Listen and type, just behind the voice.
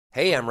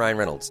Hey, I'm Ryan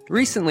Reynolds.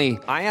 Recently,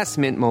 I asked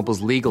Mint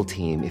Mobile's legal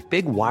team if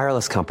big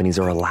wireless companies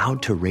are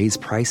allowed to raise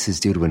prices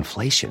due to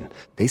inflation.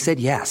 They said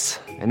yes.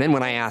 And then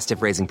when I asked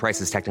if raising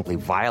prices technically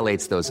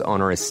violates those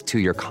onerous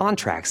two-year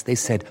contracts, they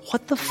said,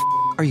 "What the f***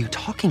 are you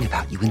talking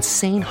about, you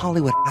insane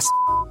Hollywood ass?"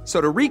 So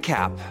to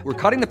recap, we're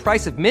cutting the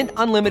price of Mint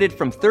Unlimited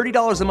from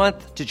 $30 a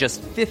month to just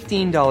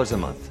 $15 a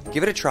month.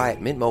 Give it a try at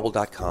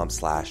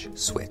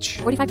mintmobile.com/switch.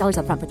 $45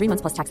 up front for 3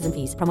 months plus taxes and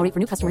fees. Promo rate for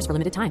new customers for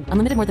limited time.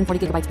 Unlimited more than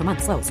 40 gigabytes per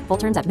month. Slows full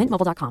terms at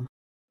mintmobile.com.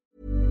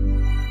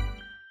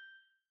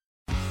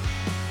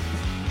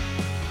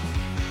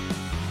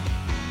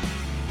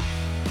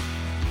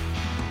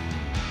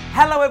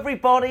 Hello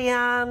everybody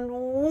and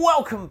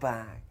welcome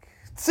back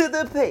to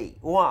the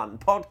P1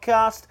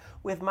 podcast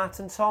with Matt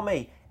and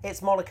Tommy.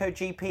 It's Monaco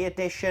GP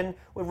edition.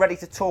 We're ready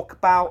to talk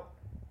about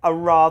a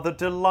rather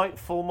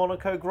delightful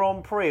Monaco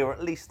Grand Prix, or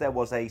at least there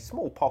was a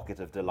small pocket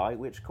of delight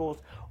which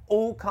caused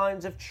all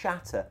kinds of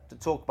chatter to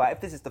talk about. If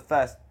this is the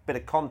first bit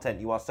of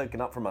content you are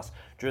soaking up from us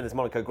during this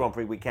Monaco Grand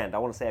Prix weekend, I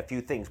want to say a few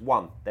things.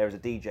 One, there is a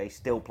DJ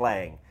still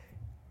playing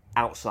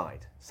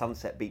outside,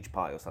 Sunset Beach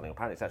Party or something.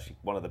 Apparently it's actually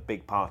one of the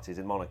big parties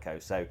in Monaco,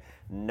 so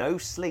no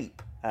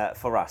sleep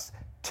for us.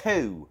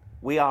 Two,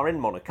 we are in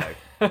Monaco.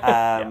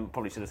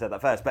 Probably should have said that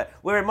first, but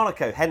we're in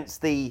Monaco, hence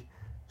the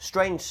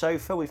strange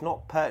sofa. We've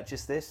not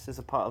purchased this as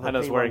a part of the and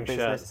us P1 wearing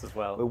business. shirts as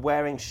well. We're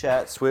wearing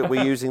shirts. We're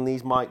using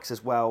these mics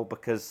as well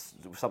because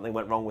something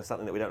went wrong with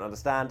something that we don't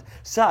understand.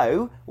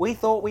 So we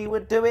thought we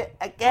would do it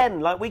again.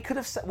 Like we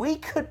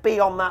could be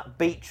on that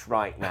beach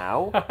right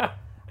now.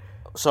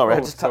 Sorry, I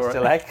just touched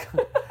a leg.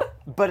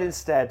 But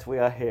instead, we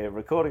are here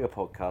recording a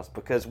podcast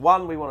because,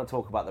 one, we want to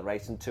talk about the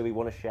race, and two, we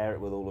want to share it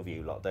with all of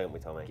you lot, don't we,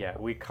 Tommy? Yeah,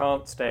 we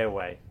can't stay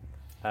away.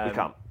 We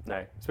can't.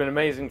 No. It's been an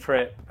amazing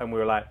trip, and we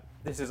were like,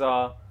 this is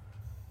our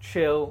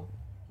chill,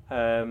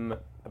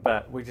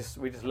 but we just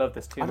love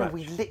this too much. I know,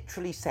 we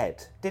literally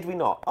said, did we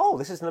not? Oh,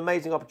 this is an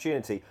amazing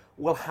opportunity.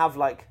 We'll have,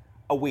 like,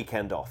 a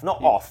weekend off.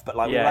 Not off, but,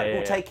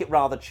 we'll take it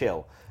rather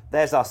chill.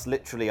 There's us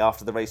literally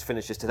after the race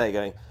finishes today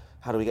going,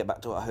 how do we get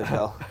back to our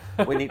hotel?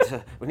 we need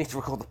to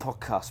record the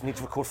podcast. We need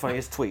to record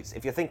Funniest Tweets.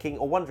 If you're thinking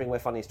or wondering where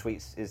Funniest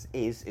Tweets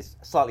is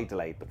slightly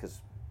delayed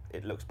because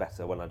it looks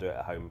better when I do it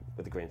at home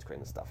with the green screen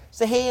and stuff.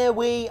 So here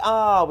we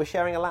are. We're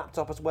sharing a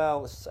laptop as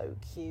well. It's so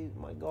cute.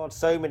 My God.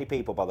 So many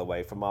people, by the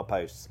way, from our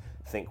posts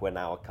think we're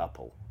now a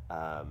couple.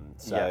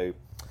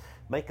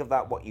 Make of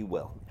that what you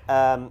will.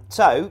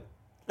 So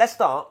let's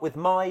start with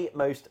my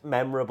most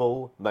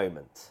memorable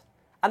moment.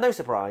 And no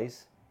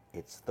surprise,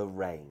 it's the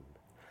rain.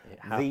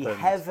 The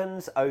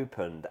heavens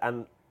opened,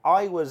 and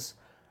I was,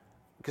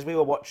 because we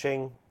were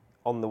watching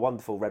on the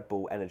wonderful Red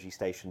Bull Energy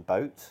Station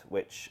boat,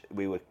 which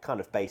we were kind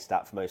of based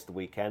at for most of the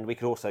weekend. We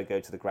could also go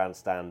to the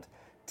grandstand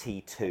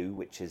T2,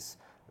 which is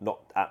not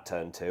at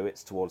turn 2,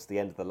 it's towards the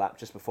end of the lap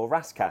just before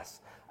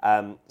Rascasse.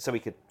 So we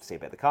could see a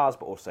bit of the cars,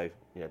 but also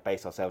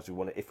base ourselves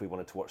if we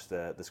wanted to watch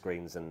the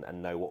screens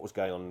and know what was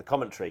going on in the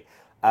commentary.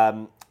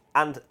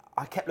 And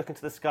I kept looking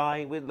to the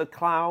sky with the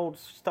clouds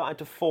starting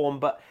to form,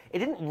 but it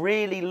didn't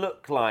really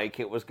look like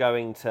it was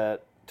going to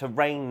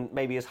rain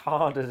maybe as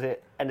hard as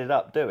it ended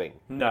up doing.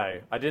 No,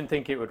 I didn't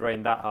think it would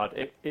rain that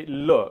hard. It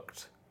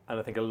looked, and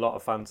I think a lot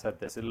of fans said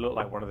this, it looked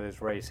like one of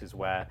those races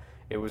where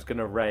it was going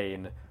to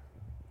rain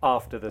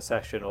after the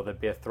session, or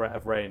there'd be a threat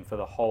of rain for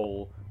the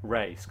whole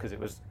race, because it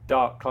was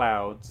dark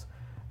clouds.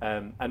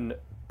 And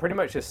pretty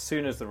much as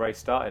soon as the race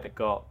started,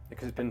 because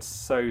it's been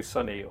so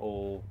sunny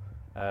all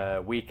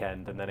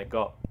weekend, and then it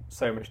got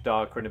so much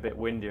darker and a bit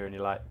windier, and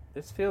you're like,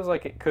 this feels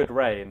like it could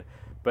rain,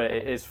 but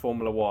it is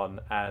Formula One,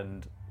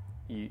 and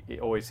it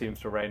always seems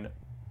to rain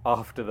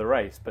after the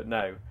race. But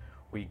no,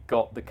 we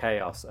got the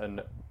chaos,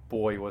 and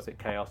boy was it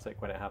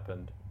chaotic when it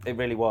happened. It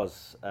really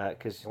was,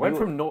 because it went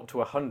from 0 to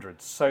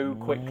 100 so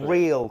quickly.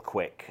 Real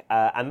quick.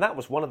 And that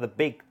was one of the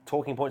big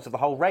talking points of the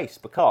whole race,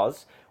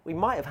 because we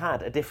might have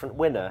had a different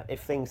winner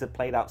if things had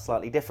played out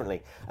slightly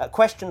differently. A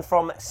question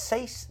from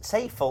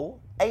Saiful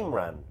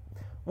Amran.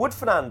 Would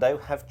Fernando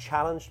have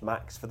challenged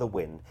Max for the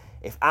win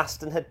if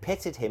Aston had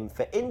pitted him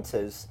for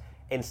Inters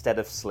instead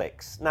of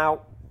slicks?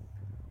 Now,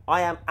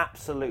 I am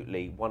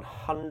absolutely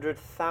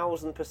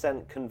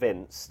 100,000%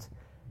 convinced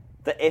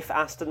that if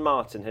Aston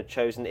Martin had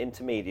chosen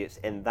intermediates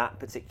in that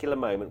particular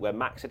moment where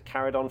Max had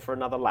carried on for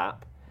another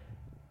lap,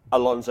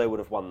 Alonso would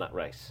have won that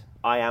race.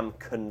 I am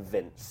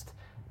convinced.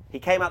 He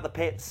came out the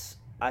pits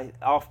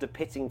after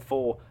pitting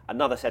for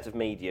another set of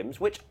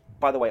mediums, which,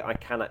 by the way, I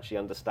can actually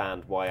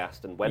understand why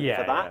Aston went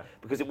for that,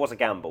 because it was a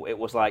gamble. It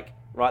was like,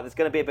 right, there's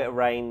going to be a bit of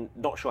rain,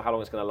 not sure how long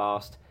it's going to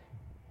last.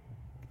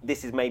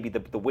 This is maybe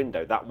the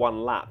window. That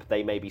one lap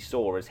they maybe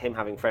saw as him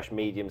having fresh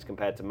mediums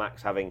compared to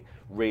Max having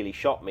really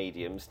shot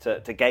mediums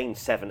to gain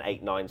 7,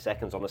 8, 9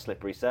 seconds on a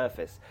slippery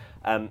surface.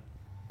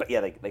 But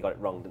yeah, they got it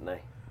wrong, didn't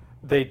they?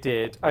 They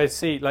did. I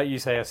see, like you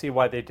say, I see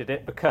why they did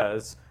it,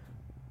 because,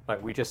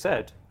 like we just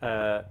said,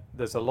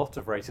 there's a lot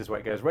of races where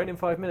it goes, rain in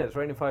 5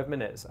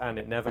 minutes, and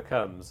it never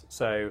comes.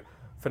 So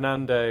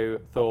Fernando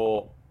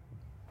thought,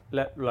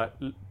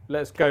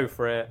 let's go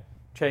for it,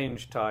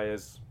 change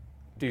tyres,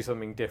 do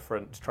something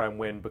different to try and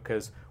win,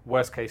 because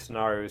worst case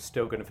scenario is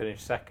still going to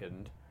finish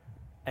second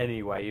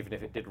anyway, even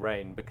if it did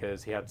rain,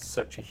 because he had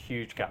such a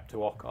huge gap to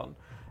Ocon.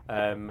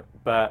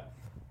 But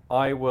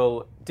I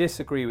will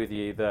disagree with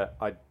you that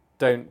I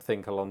don't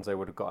think Alonso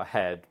would have got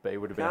ahead, but it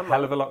would have been a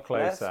hell of a lot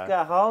closer. Let's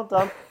go. Hold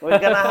on. We're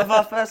going to have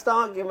our first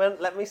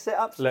argument. Let me sit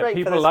up straight. Look,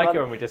 people for this like one.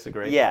 it when we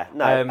disagree. Yeah,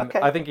 no.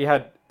 Okay. I think he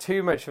had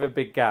too much of a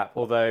big gap,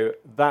 although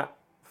that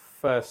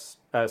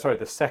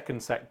the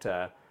second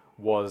sector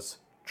was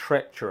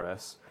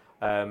treacherous.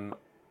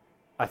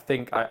 I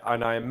think,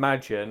 and I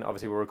imagine,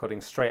 obviously we're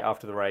recording straight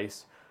after the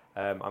race,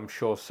 I'm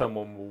sure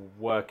someone will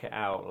work it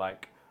out,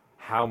 like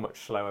how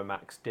much slower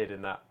Max did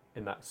in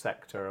that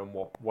sector and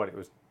what it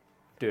was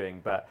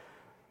doing. But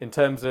in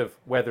terms of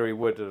whether he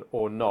would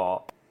or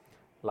not,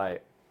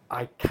 like,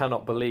 I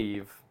cannot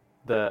believe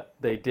that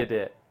they did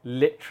it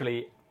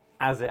literally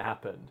as it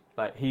happened.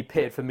 Like, he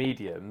pitted for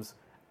mediums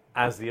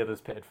as the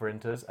others pitted for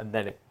inters, and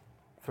then it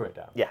threw it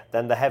down. Yeah,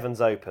 then the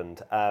heavens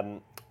opened.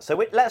 So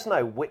let us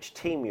know which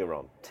team you're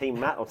on, Team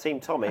Matt or Team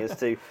Tommy, as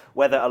to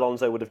whether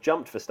Alonso would have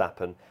jumped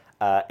Verstappen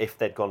if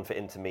they'd gone for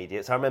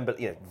intermediates. I remember,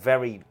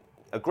 very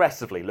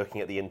aggressively looking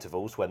at the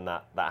intervals when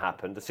that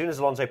happened. As soon as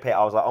Alonso pit,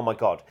 I was like, oh my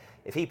God,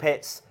 if he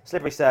pits,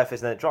 slippery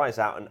surface, and then it dries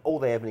out, and all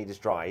they ever need is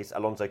dries,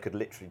 Alonso could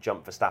literally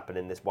jump Verstappen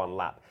in this one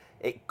lap.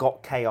 It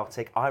got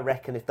chaotic. I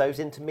reckon if those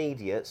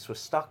intermediates were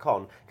stuck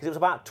on, because it was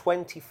about a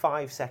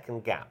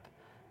 25-second gap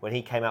when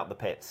he came out the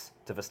pits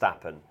to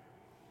Verstappen,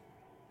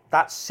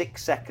 that's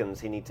 6 seconds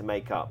he need to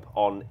make up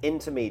on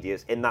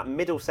intermediates, in that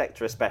middle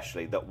sector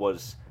especially, that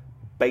was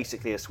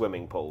basically a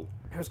swimming pool.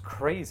 It was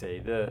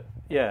crazy.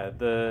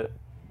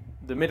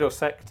 The middle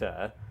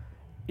sector,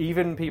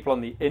 even people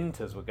on the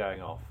inters were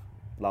going off.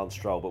 Lance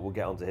Stroll, but we'll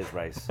get onto his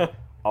race.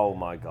 Oh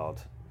my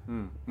God.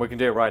 We can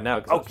do it right now,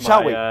 because that's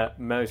shall my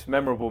most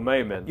memorable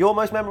moment. Your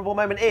most memorable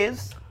moment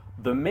is?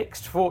 The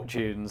mixed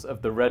fortunes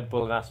of the Red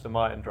Bull and Aston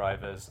Martin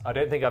drivers. I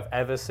don't think I've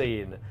ever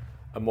seen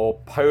a more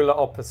polar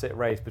opposite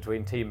race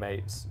between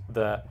teammates,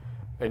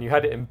 and you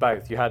had it in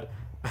both. You had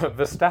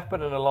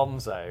Verstappen and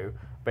Alonso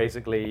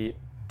basically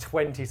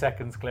 20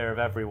 seconds clear of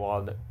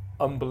everyone,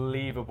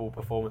 unbelievable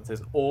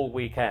performances all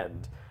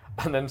weekend,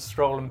 and then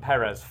Stroll and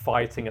Perez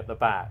fighting at the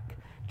back,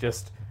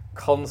 just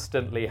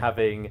constantly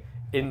having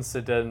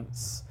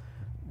incidents.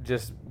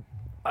 Just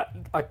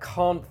I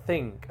can't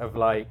think of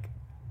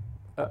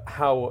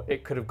how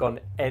it could have gone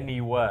any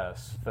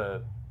worse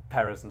for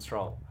Perez and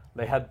Stroll.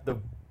 They had the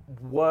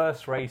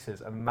worst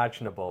races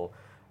imaginable.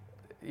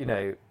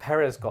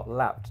 Perez got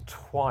lapped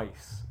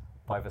twice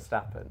by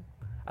Verstappen,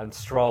 and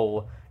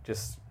Stroll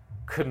just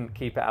couldn't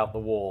keep it out the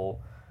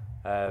wall.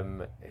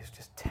 It's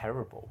just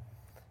terrible.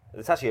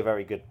 It's actually a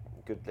very good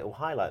little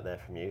highlight there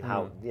from you.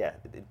 How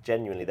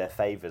genuinely their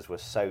favours were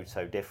so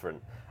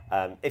different.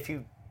 If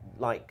you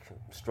like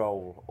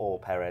Stroll or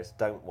Perez,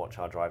 don't watch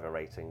our driver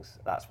ratings.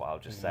 That's what I'll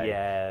just say.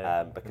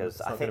 Yeah, because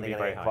it's I not think gonna they're be going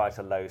to very get high. quite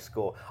a low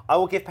score. I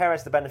will give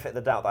Perez the benefit of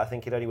the doubt that I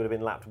think it only would have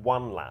been lapped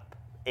one lap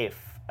if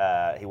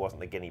he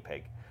wasn't the guinea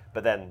pig.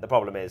 But then the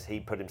problem is he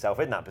put himself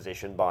in that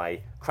position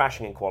by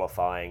crashing in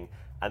qualifying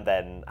and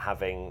then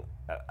having...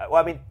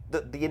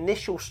 the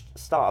initial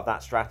start of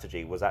that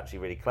strategy was actually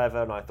really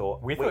clever, and I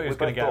thought... We thought he was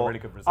going to get a really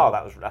good result.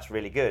 Oh, that's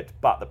really good.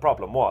 But the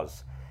problem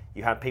was,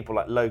 you had people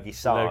like Logie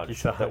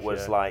Sarge that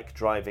was like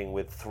driving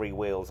with 3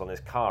 wheels on his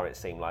car, it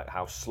seemed like,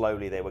 how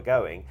slowly they were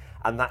going,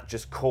 and that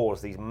just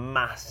caused these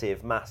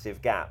massive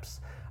gaps.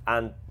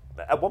 And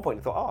at one point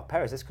you thought,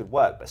 Perez, this could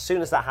work. But as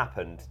soon as that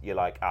happened, you're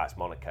like, it's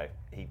Monaco.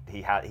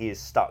 He is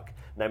stuck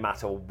no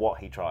matter what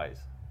he tries.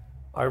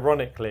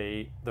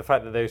 Ironically, the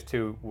fact that those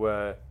two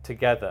were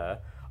together,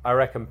 I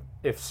reckon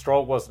if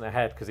Stroll wasn't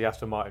ahead, because the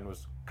Aston Martin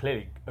was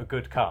clearly a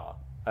good car,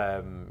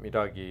 you'd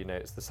argue,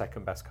 it's the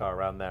second best car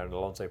around there, and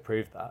Alonso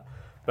proved that.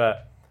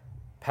 But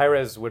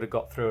Perez would have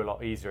got through a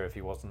lot easier if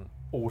he wasn't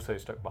also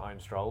stuck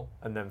behind Stroll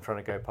and them trying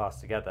to go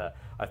past together.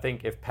 I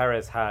think if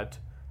Perez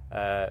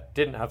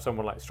didn't have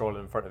someone like Stroll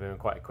in front of him in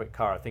quite a quick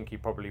car, I think he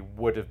probably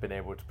would have been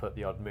able to put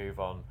the odd move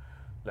on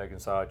Logan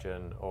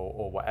Sargent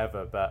or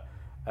whatever. But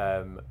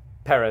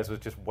Perez was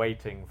just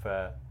waiting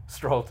for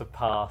Stroll to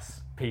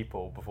pass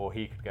people before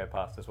he could go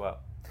past as well.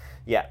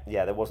 Yeah,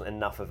 there wasn't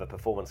enough of a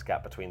performance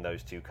gap between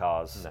those two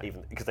cars,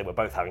 even because they were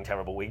both having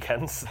terrible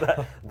weekends,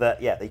 that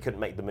they couldn't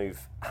make the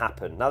move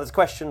happen. Now there's a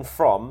question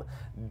from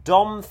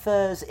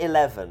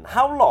Domthers11.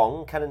 How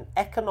long can an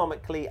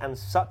economically and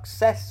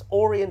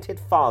success-oriented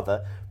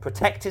father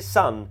protect his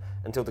son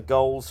until the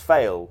goals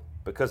fail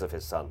because of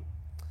his son?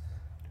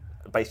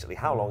 Basically,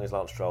 how long is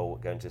Lance Stroll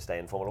going to stay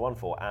in Formula 1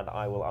 for? And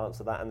I will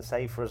answer that and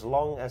say for as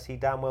long as he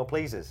damn well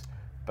pleases,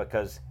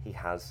 because he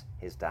has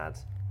his dad.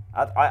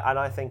 And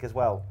I think as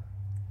well,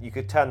 you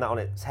could turn that on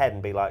its head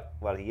and be like,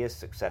 well, he is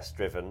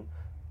success-driven,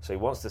 so he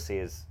wants to see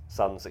his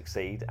son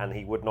succeed, and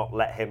he would not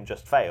let him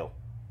just fail.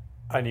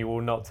 And he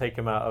will not take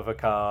him out of a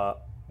car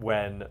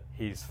when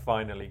he's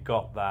finally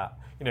got that.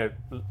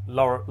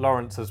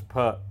 Lawrence has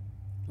put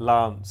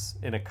Lance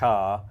in a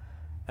car,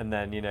 and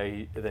then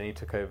he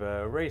took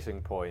over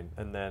Racing Point,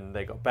 and then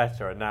they got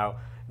better, and now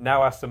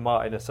Aston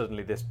Martin are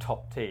suddenly this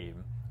top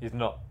team. He's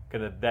not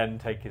going to then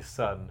take his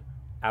son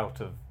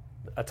out of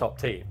a top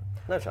team.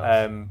 No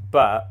chance.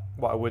 But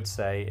what I would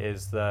say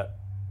is that,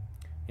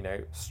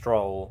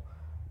 Stroll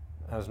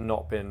has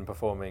not been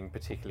performing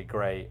particularly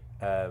great.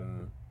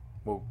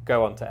 We'll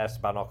go on to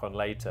Esteban Ocon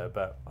later,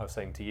 but I was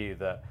saying to you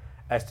that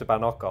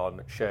Esteban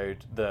Ocon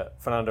showed that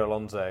Fernando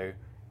Alonso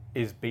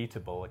is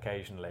beatable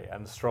occasionally,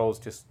 and Stroll's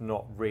just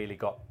not really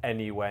got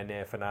anywhere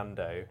near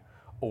Fernando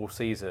all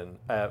season.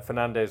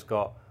 Fernando's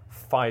got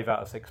 5 out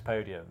of 6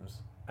 podiums,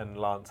 and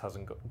Lance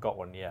hasn't got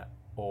one yet,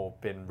 or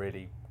been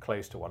really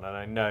close to one. And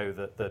I know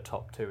that the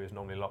top 2 is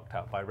normally locked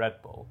out by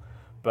Red Bull,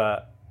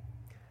 but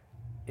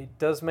it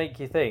does make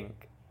you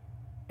think,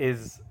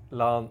 is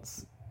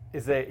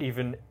there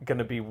even going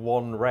to be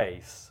one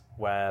race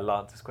where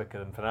Lance is quicker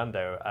than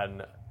Fernando?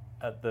 And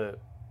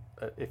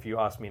if you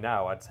ask me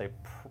now, I'd say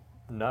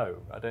no,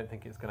 I don't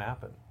think it's going to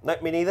happen. No,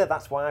 me neither.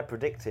 That's why I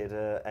predicted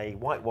a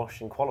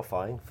whitewash in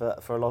qualifying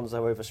for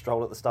Alonso over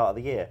Stroll at the start of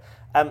the year.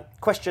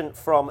 Question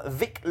from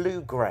Vic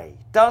Lou Gray.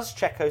 Does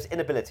Checo's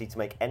inability to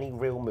make any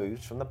real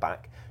moves from the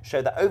back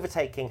show that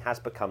overtaking has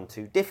become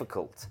too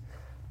difficult?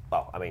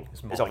 Well, I mean,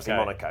 it's obviously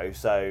Monaco,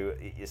 so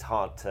it's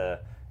hard to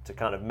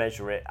kind of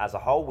measure it as a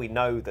whole. We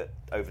know that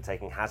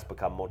overtaking has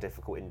become more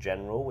difficult in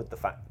general, with the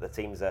fact that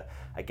the teams are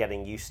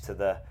getting used to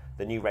the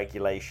new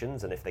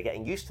regulations, and if they're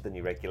getting used to the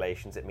new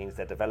regulations, it means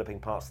they're developing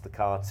parts of the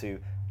car to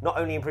not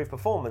only improve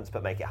performance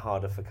but make it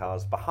harder for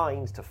cars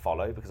behind to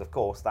follow, because of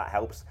course that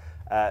helps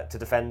to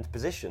defend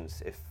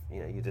positions if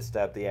you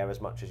disturb the air as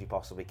much as you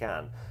possibly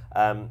can.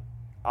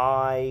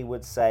 I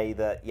would say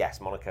that yes,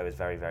 Monaco is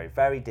very, very,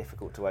 very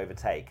difficult to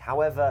overtake.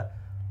 However,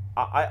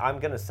 I'm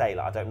going to say,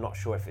 I'm not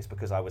sure if it's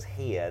because I was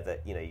here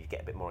that you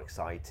get a bit more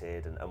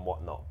excited and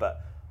whatnot,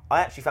 but I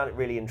actually found it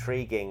really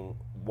intriguing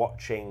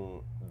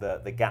watching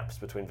the gaps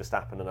between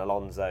Verstappen and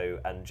Alonso,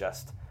 and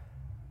just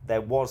there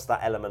was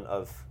that element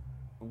of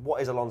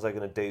what is Alonso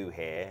going to do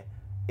here?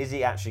 Is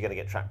he actually going to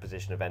get track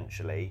position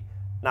eventually?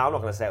 Now, I'm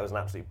not going to say it was an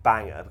absolute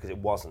banger, because it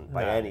wasn't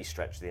by any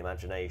stretch of the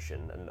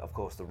imagination, and of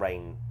course the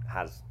rain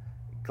has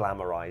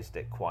glamorized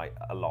it quite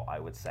a lot, I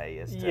would say,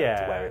 as to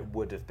where it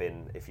would have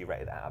been if you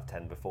rated it out of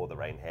 10 before the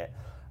rain hit.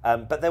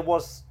 But there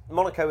was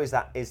Monaco is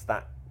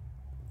that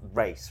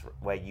race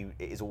where it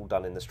is all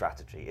done in the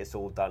strategy. It's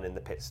all done in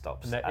the pit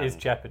stops. And there is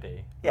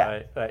jeopardy.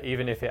 Yeah. Right?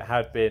 Even if it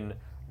had been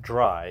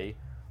dry,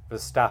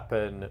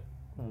 Verstappen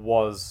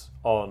was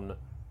on,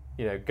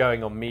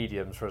 going on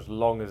mediums for as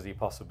long as he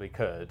possibly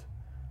could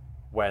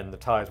when the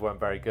tyres weren't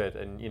very good.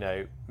 And,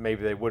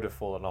 maybe they would have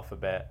fallen off a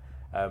bit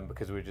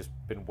because we've just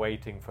been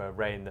waiting for a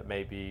rain that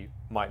maybe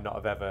might not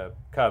have ever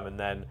come. And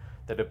then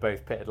they'd have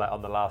both pitted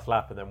on the last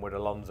lap, and then would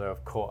Alonso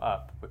have caught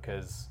up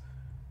because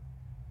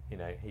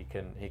he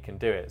can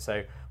do it.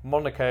 So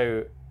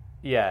Monaco,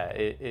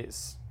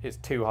 it's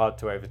too hard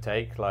to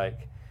overtake.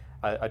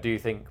 I do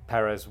think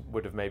Perez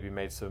would have maybe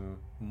made some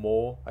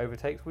more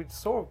overtakes. We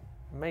saw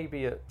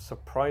maybe a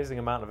surprising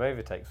amount of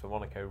overtakes for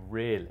Monaco,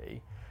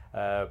 really.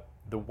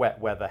 The wet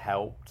weather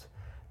helped.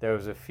 There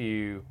was a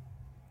few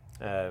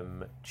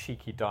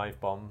cheeky dive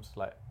bombs.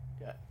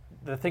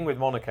 The thing with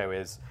Monaco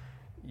is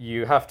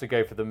you have to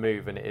go for the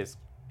move, and it's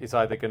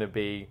either going to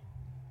be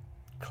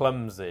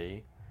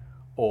clumsy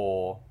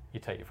or you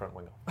take your front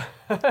wing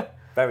off.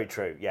 Very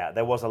true. Yeah,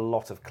 there was a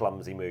lot of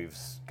clumsy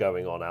moves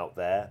going on out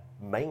there,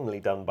 mainly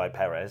done by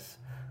Perez.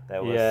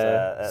 There was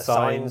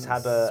Sainz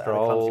had a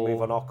clumsy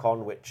move on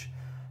Ocon, which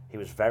he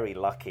was very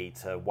lucky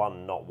to,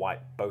 one, not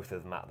wipe both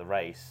of them out of the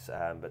race,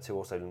 but to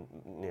also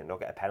not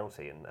get a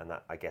penalty, and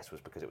that, I guess, was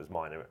because it was a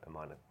minor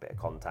bit of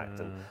contact,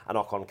 and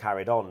Ocon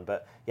carried on.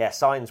 But yeah,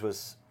 Sainz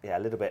was a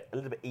little bit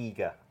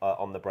eager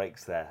on the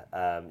brakes there.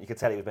 You could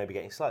tell he was maybe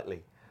getting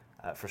slightly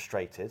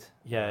frustrated.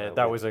 Yeah,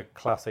 that was a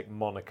classic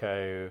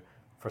Monaco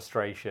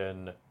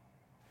frustration.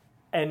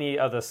 Any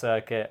other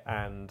circuit,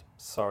 and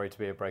sorry to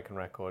be a broken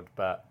record,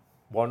 but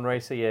one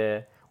race a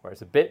year where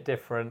it's a bit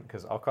different,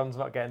 because Ocon's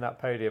not getting that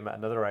podium at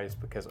another race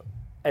because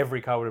every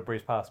car would have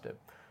breezed past him.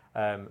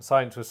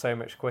 Sainz was so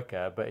much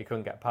quicker, but he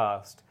couldn't get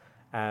past.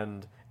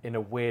 And in a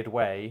weird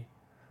way,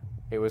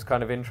 it was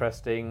kind of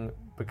interesting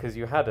because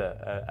you had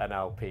an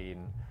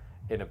Alpine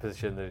in a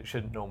position that it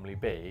shouldn't normally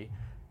be.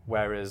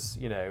 Whereas,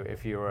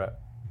 if you're at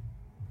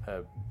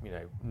a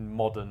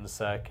modern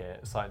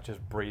circuit, Sainz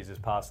just breezes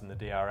past in the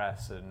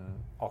DRS,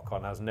 and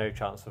Ocon has no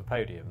chance of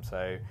podium.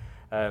 So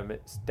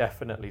it's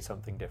definitely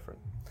something different.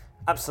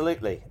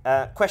 Absolutely.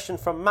 Question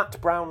from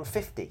Matt Brown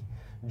 50.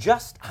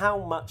 Just how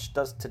much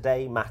does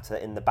today matter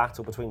in the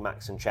battle between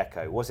Max and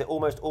Checo? Was it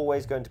almost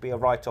always going to be a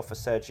write-off for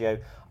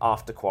Sergio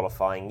after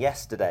qualifying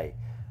yesterday?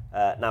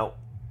 Now,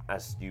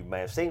 as you may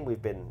have seen,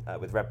 we've been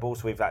with Red Bull,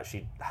 so we've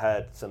actually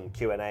heard some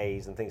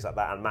Q&As and things like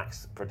that, and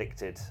Max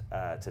predicted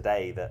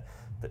today that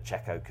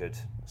Checo could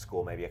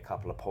score maybe a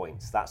couple of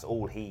points. That's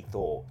all he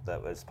thought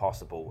that was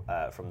possible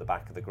from the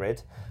back of the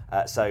grid.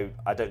 So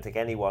I don't think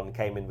anyone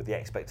came in with the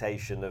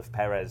expectation of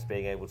Perez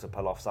being able to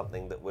pull off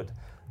something that would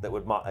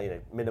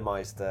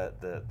minimise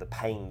the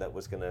pain that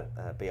was going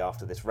to be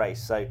after this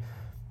race. So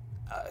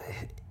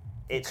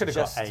it's could have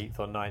just got 8th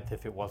or 9th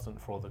if it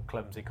wasn't for all the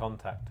clumsy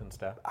contact and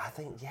stuff. I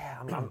think,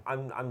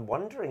 I'm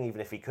wondering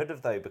even if he could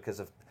have though, because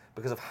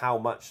of how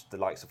much the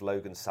likes of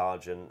Logan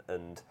Sargent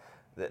and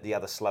the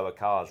other slower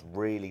cars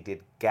really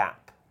did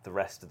gap the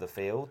rest of the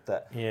field.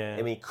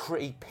 I mean,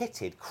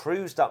 he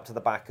cruised up to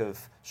the back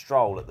of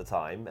Stroll at the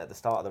time at the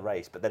start of the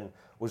race, but then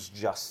was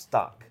just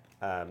stuck.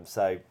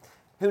 So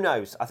who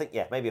knows? I think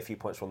maybe a few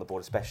points were on the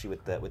board, especially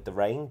with the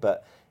rain.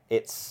 But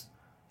it's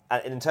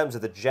in terms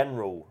of the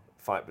general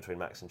fight between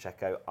Max and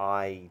Checo,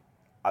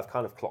 I've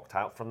kind of clocked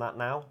out from that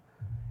now,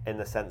 in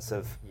the sense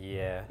of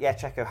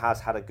Checo has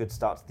had a good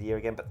start to the year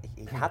again, but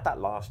he had that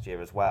last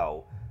year as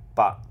well.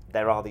 But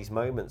there are these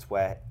moments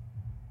where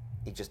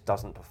he just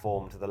doesn't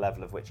perform to the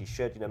level of which he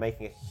should. You know,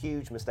 making a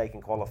huge mistake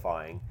in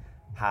qualifying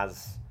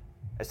has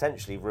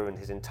essentially ruined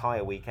his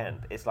entire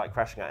weekend. It's like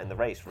crashing out in the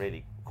race,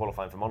 really,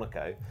 qualifying for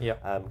Monaco,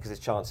 because his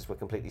chances were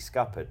completely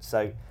scuppered.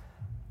 So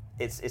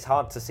it's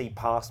hard to see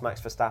past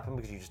Max Verstappen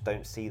because you just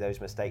don't see those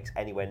mistakes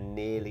anywhere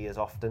nearly as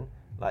often.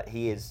 Like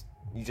you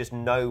just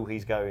know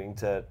he's going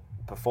to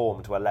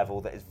perform to a level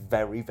that is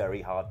very,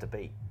 very hard to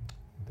beat.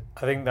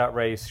 I think that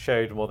race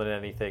showed more than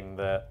anything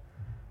that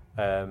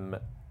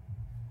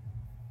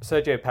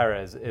Sergio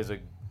Perez is a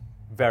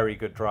very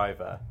good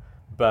driver,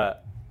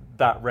 but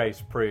that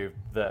race proved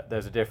that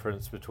there's a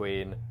difference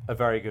between a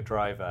very good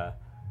driver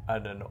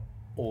and an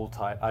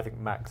all-time. I think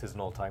Max is an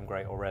all-time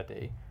great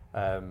already.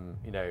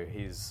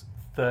 He's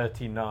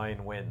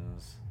 39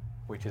 wins,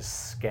 which is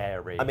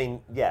scary. I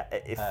mean,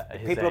 if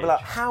people will be like,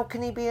 how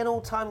can he be an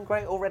all-time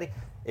great already?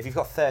 If you've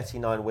got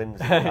 39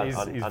 wins,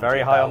 he's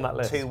very high on that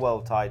list. 2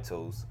 world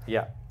titles.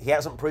 Yeah, he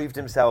hasn't proved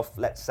himself,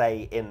 let's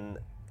say, in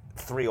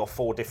 3 or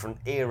 4 different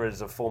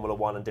eras of Formula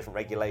One and different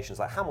regulations,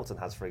 like Hamilton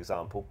has, for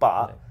example.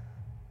 But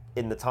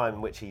in the time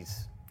in which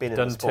he's been in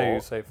the sport, done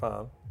 2 so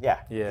far.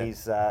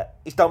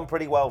 He's done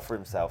pretty well for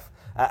himself.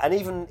 And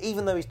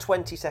even though he's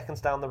 20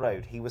 seconds down the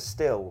road, he was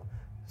still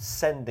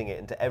sending it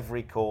into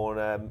every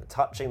corner,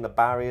 touching the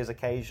barriers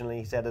occasionally,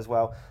 he said as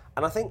well.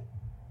 And I think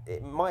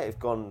it might have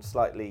gone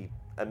slightly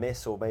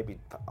amiss, or maybe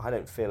I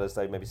don't feel as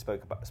though maybe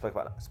spoken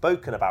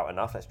about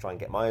enough. Let's try and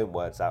get my own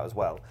words out as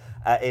well.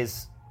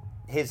 Is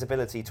his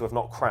ability to have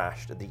not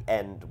crashed at the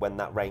end when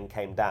that rain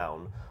came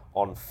down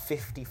on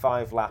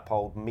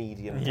 55-lap-old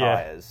medium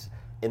tyres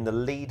in the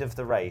lead of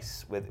the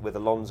race with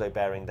Alonso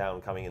bearing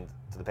down coming into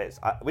the pits.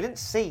 We didn't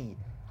see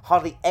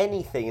hardly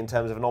anything in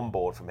terms of an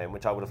onboard from him,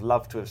 which I would have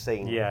loved to have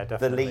seen.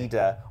 The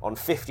leader on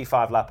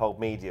 55-lap-old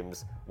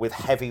mediums with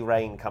heavy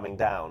rain coming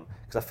down,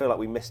 because I feel like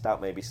we missed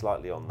out maybe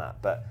slightly on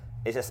that. But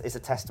it's a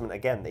testament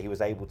again that he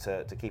was able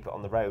to keep it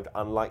on the road,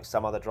 unlike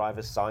some other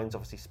drivers. Sainz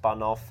obviously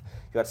spun off.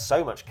 You had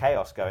so much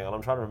chaos going on.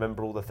 I'm trying to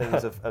remember all the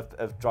things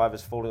of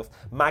drivers falling off.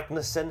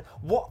 Magnussen,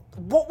 what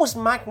was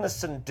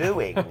Magnussen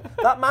doing?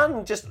 That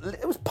man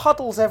it was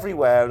puddles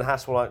everywhere, and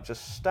Haas were like,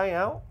 just stay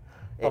out.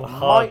 It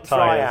might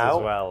dry out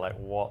as well. Like,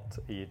 what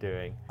are you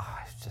doing?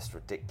 It's just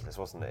ridiculous,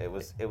 wasn't it?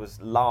 It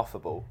was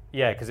laughable.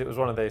 Yeah, because it was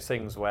one of those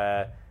things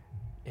where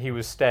he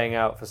was staying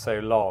out for so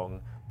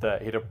long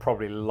that he'd have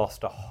probably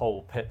lost a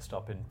whole pit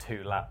stop in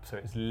 2 laps. So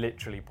it's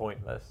literally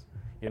pointless.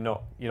 You're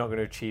not going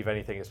to achieve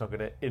anything. It's not going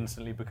to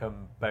instantly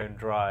become bone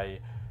dry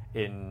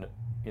in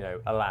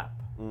a lap,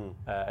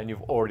 and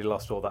you've already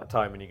lost all that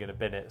time, and you're going to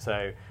bin it.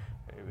 So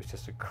it was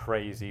just a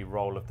crazy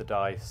roll of the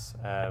dice,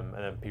 and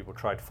then people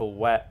tried full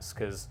wets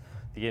because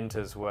the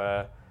Inters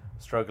were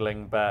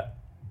struggling, but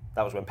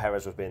that was when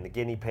Perez was being the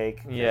guinea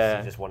pig. Yeah,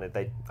 he just wanted.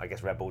 I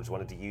guess Red Bull just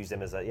wanted to use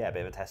him as a bit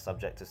of a test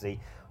subject to see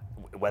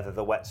whether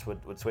the wets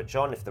would switch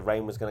on, if the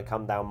rain was going to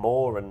come down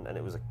more, and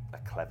it was a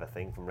clever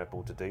thing from Red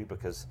Bull to do,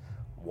 because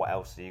what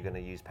else are you going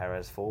to use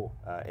Perez for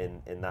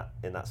in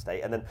that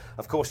state? And then,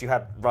 of course, you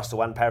had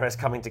Russell and Perez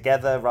coming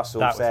together.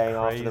 Russell saying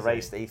after the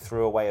race that he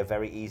threw away a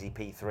very easy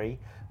P3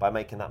 by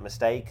making that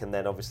mistake, and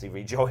then obviously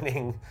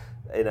rejoining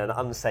in an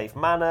unsafe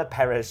manner.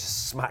 Perez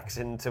just smacks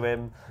into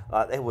him.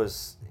 It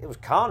was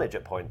carnage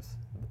at points.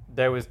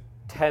 There was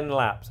 10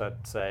 laps,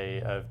 I'd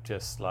say, of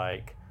just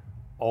like,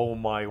 oh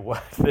my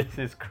word, this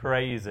is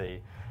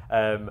crazy.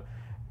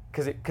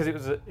 Because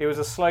it was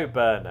a slow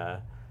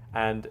burner.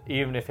 And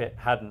even if it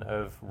hadn't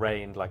have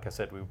rained, like I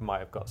said, we might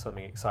have got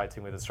something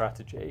exciting with the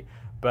strategy.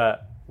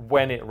 But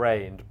when it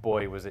rained,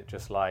 boy, was it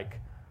just like,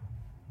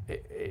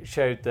 it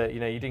showed that, you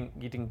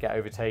didn't get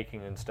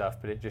overtaking and stuff,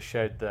 but it just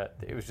showed that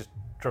it was just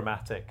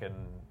dramatic,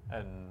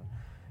 and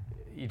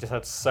you just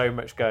had so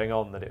much going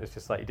on that it was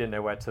just like you didn't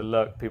know where to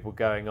look, people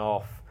going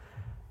off.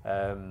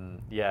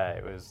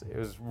 It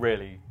was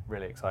really,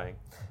 really exciting.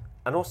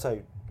 And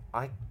also,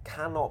 I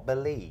cannot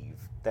believe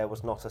there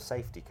was not a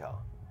safety car.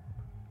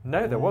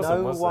 No, there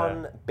wasn't. No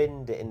one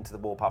binned it into the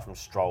wall apart from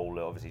Stroll,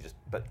 obviously.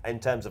 But in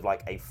terms of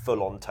like a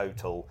full-on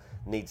total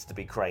needs to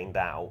be craned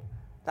out.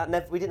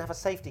 We didn't have a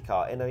safety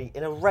car in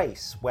a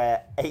race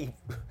where a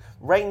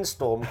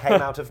rainstorm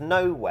came out of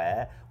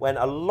nowhere, when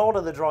a lot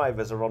of the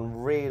drivers are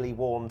on really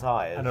worn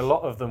tyres, and a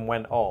lot of them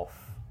went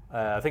off.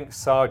 I think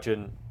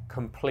Sargent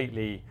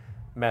completely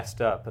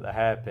messed up at the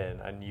hairpin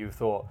and you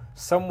thought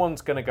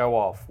someone's going to go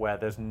off where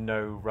there's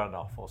no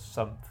runoff or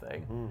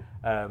something,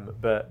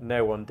 but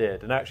no one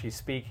did. And actually,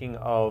 speaking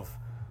of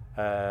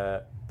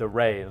the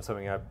rain,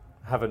 something I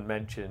haven't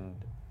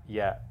mentioned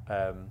yet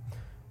that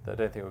I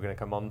don't think we're going to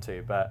come on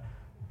to, but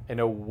in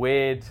a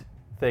weird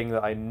thing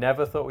that I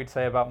never thought we'd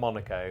say about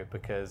Monaco,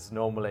 because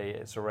normally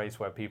it's a race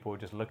where people are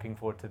just looking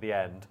forward to the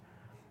end,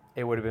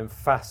 it would have been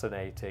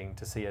fascinating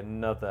to see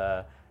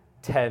another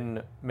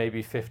 10,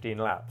 maybe 15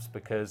 laps,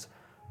 because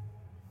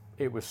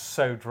it was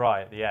so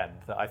dry at the end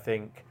that I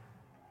think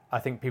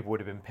people would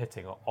have been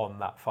pitting on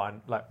that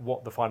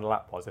what the final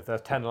lap was. If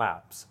there's 10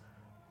 laps,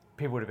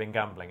 people would have been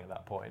gambling at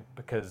that point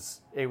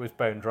because it was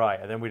bone dry,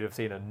 and then we'd have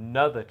seen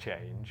another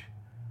change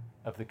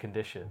of the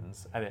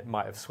conditions and it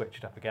might have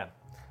switched up again.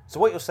 So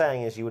what you're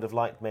saying is you would have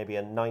liked maybe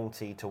a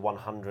 90 to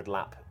 100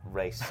 lap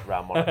race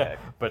around Monaco.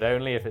 But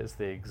only if it's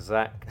the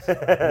exact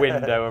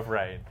window of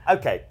rain.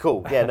 Okay,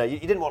 cool. Yeah, no, you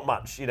didn't want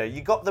much.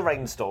 You got the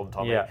rainstorm,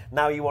 Tommy. Yeah.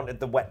 Now you wanted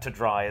the wet to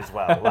dry as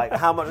well. Like,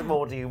 how much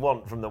more do you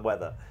want from the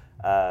weather?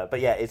 But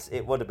yeah,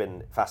 it would have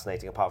been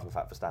fascinating, apart from the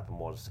fact Verstappen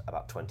was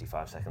about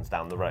 25 seconds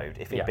down the road.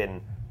 If it'd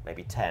been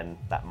maybe 10,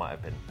 that might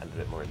have been a little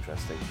bit more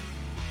interesting.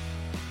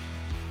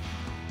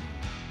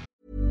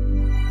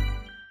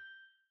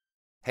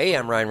 Hey,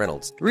 I'm Ryan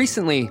Reynolds.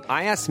 Recently,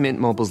 I asked Mint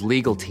Mobile's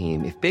legal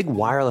team if big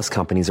wireless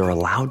companies are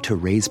allowed to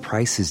raise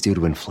prices due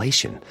to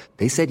inflation.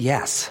 They said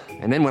yes.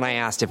 And then when I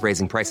asked if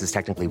raising prices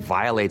technically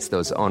violates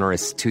those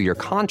onerous 2-year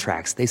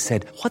contracts, they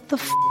said, "What the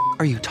f***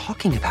 are you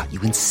talking about,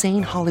 you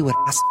insane Hollywood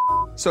ass?"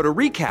 So to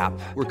recap,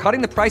 we're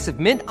cutting the price of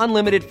Mint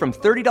Unlimited from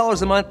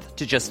 $30 a month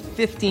to just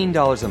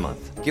 $15 a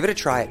month. Give it a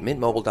try at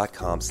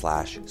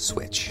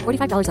mintmobile.com/switch.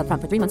 $45 up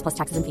front for 3 months plus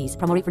taxes and fees.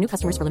 Promo rate for new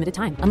customers for limited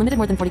time. Unlimited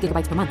more than 40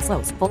 gigabytes per month.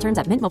 Slows full terms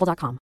at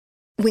mintmobile.com.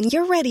 When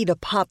you're ready to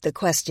pop the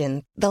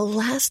question, the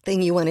last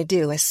thing you want to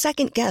do is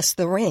second-guess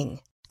the ring.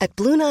 At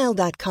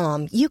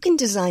BlueNile.com, you can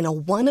design a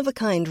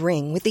one-of-a-kind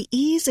ring with the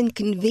ease and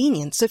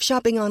convenience of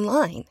shopping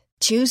online.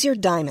 Choose your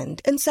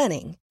diamond and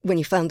setting. When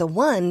you find the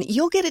one,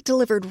 you'll get it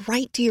delivered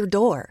right to your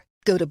door.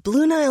 Go to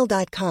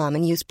BlueNile.com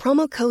and use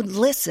promo code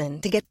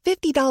LISTEN to get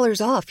 $50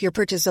 off your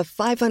purchase of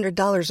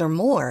 $500 or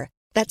more.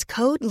 That's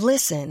code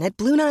LISTEN at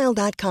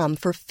BlueNile.com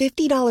for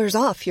 $50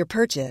 off your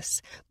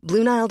purchase.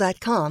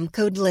 BlueNile.com,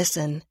 code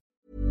LISTEN.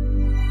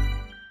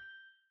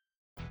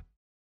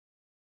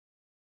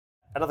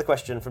 Another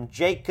question from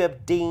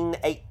Jacob Dean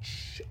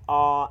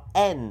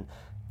HRN.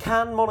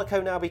 Can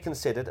Monaco now be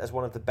considered as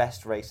one of the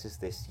best races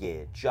this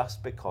year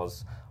just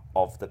because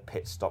of the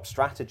pit stop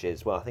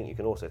strategies? Well, I think you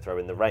can also throw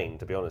in the rain,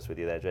 to be honest with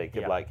you there,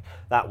 Jacob. Yeah. Like,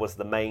 that was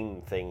the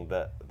main thing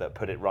that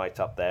put it right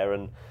up there,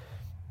 and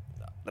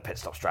the pit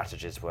stop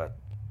strategies were,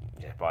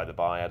 by the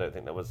by. I don't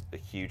think there was a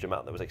huge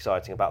amount that was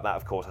exciting about that.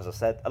 Of course, as I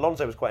said,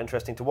 Alonso was quite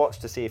interesting to watch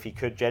to see if he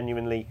could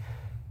genuinely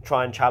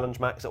try and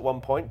challenge Max at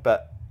one point,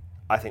 but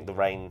I think the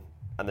rain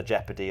and the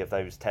jeopardy of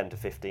those 10 to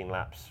 15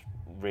 laps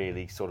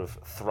really sort of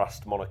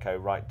thrust Monaco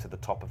right to the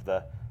top of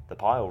the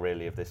pile,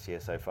 really, of this year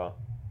so far.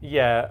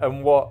 Yeah,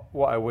 and what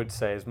I would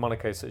say is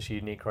Monaco is such a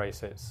unique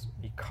race,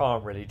 you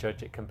can't really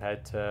judge it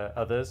compared to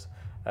others.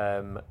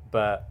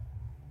 But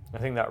I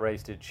think that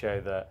race did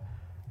show that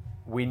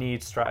we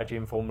need strategy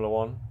in Formula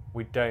One.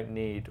 We don't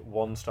need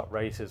one-stop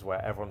races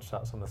where everyone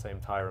starts on the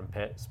same tyre and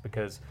pits,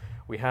 because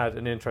we had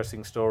an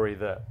interesting story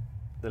that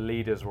the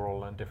leaders were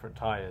all on different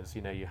tyres.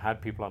 You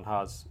had people on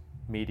hards,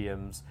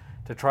 mediums,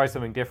 to try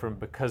something different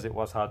because it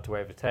was hard to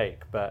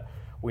overtake. But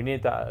we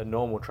need that at a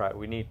normal track.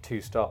 We need 2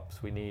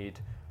 stops.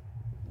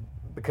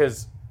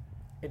 Because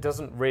it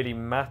doesn't really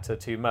matter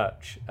too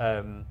much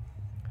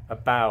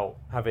about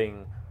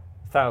having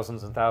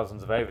thousands and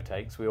thousands of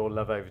overtakes. We all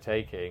love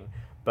overtaking,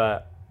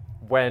 but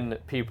when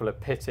people are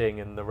pitting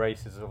and the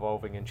race is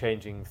evolving and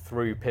changing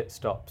through pit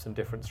stops and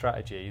different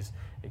strategies,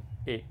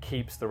 it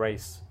keeps the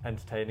race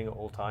entertaining at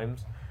all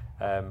times.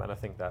 And I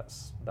think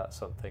that's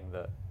something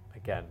that,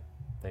 again,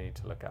 they need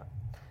to look at.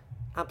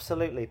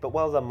 Absolutely, but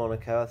well done,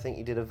 Monaco. I think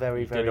you did a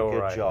very, very good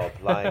right. job.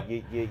 Like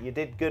you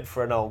did good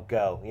for an old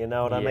girl. You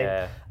know what I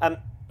mean?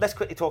 Let's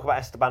quickly talk about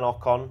Esteban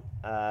Ocon,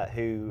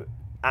 who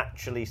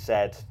actually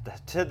said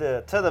to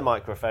the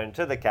microphone,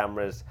 to the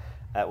cameras,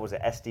 was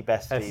it Esti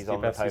Besti's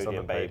on the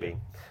podium, baby?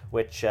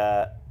 Which,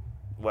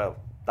 well,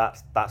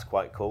 that's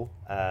quite cool,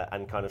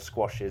 and kind of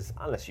squashes,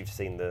 unless you've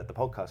seen the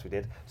podcast we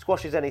did,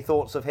 squashes any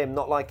thoughts of him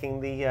not liking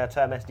the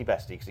term Esti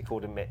Besti, because he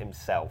called him it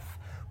himself,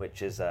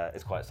 which is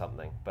quite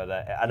something. But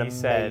an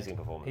amazing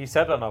performance. He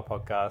said on our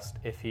podcast,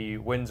 if he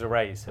wins a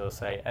race, he'll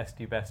say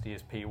Esti Besti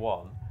is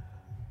P1.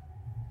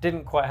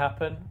 Didn't quite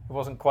happen. It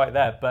wasn't quite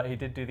there, but he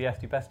did do the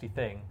Esti Besti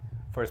thing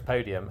for his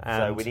podium.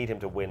 And so we need him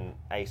to win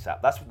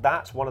ASAP.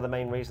 That's one of the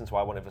main reasons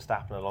why I wanted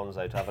Verstappen and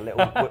Alonso to have a little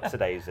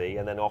whoopsie-daisy,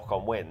 and then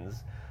Ocon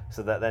wins,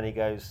 so that then he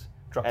goes,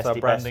 drops our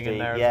branding in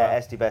there as yeah, well.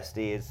 Esti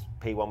Besti is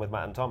P1 with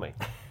Matt and Tommy.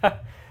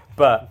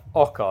 But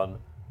Ocon,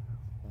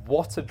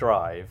 what a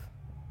drive.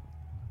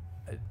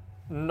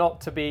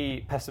 Not to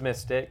be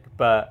pessimistic,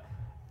 but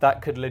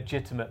that could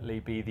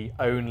legitimately be the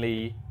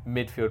only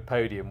midfield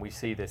podium we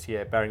see this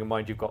year, bearing in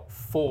mind you've got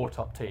 4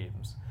 top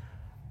teams.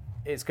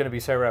 it's going to be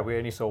so rare. We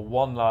only saw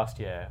one last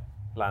year,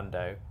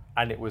 Lando,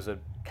 and it was a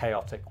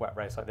chaotic wet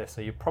race like this.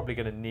 So you're probably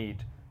going to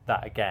need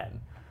that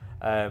again.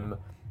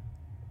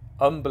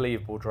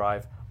 Unbelievable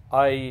drive.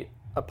 I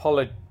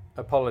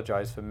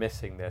apologise for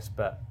missing this,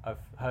 but I've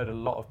heard a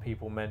lot of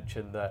people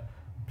mention that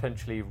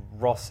potentially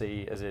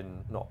Rossi, as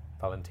in not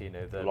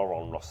Valentino,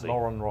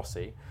 Laurent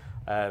Rossi,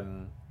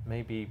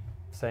 maybe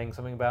saying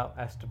something about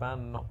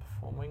Esteban not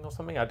performing or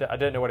something. I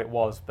don't know what it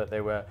was, but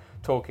they were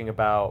talking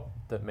about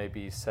that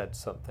maybe he said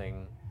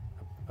something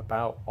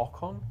about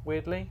Ocon,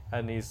 weirdly,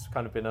 and he's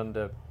kind of been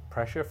under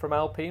pressure from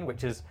Alpine,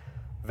 which is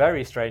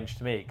very strange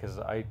to me because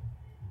I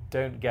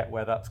don't get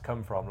where that's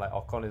come from. Like,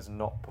 Ocon is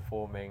not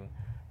performing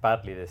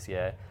badly this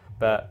year,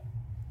 but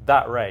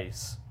that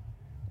race,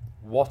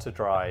 what a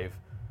drive,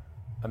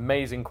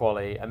 amazing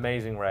quali,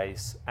 amazing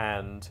race,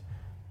 and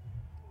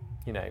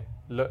you know,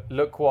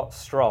 look what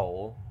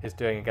Stroll is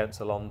doing against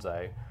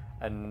Alonso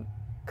and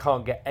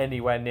can't get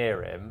anywhere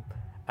near him,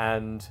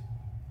 and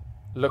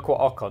look what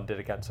Ocon did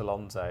against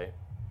Alonso,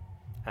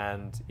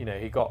 and you know,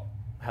 he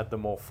had the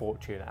more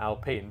fortune at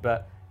Alpine,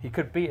 but he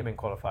could beat him in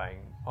qualifying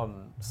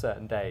on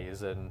certain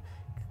days and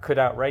could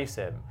outrace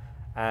him.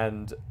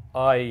 And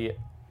 100%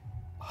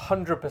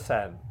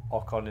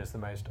 Ocon is the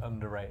most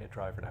underrated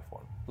driver in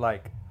F1.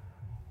 Like,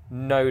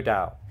 no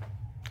doubt.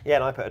 Yeah,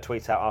 and I put a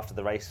tweet out after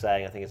the race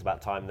saying I think it's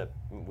about time that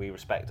we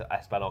respect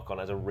Esteban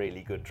Ocon as a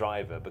really good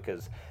driver,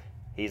 because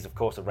he's, of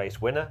course, a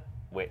race winner,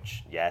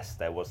 which, yes,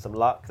 there was some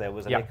luck. There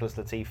was a Nicholas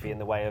Latifi in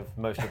the way of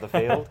most of the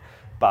field,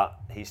 but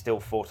he still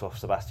fought off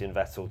Sebastian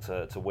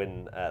Vettel to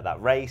win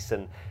that race,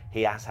 and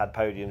he has had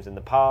podiums in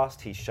the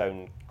past. He's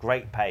shown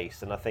great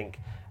pace, and I think,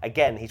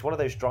 again, he's one of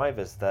those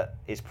drivers that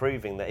is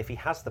proving that if he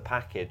has the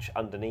package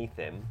underneath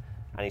him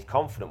and he's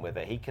confident with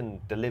it, he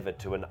can deliver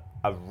to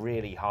a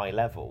really high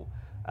level.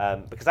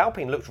 Because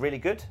Alpine looked really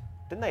good,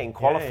 didn't they? In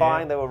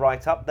qualifying, they were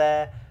right up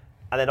there.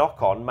 And then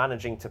Ocon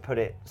managing to put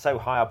it so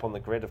high up on the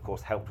grid, of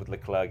course, helped with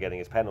Leclerc getting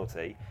his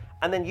penalty.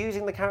 And then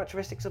using the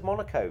characteristics of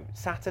Monaco.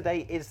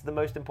 Saturday is the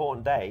most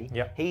important day.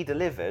 Yep. He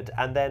delivered.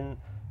 And then,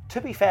 to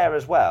be fair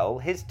as well,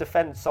 his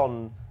defence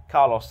on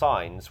Carlos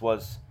Sainz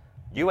was,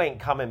 you ain't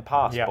coming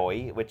past,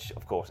 boy, which,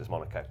 of course, is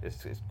Monaco.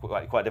 It's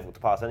quite difficult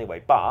to pass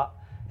anyway. But,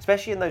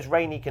 especially in those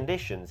rainy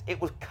conditions,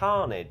 it was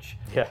carnage.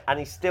 Yeah. And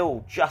he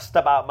still just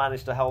about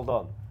managed to hold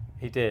on.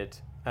 He did.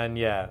 And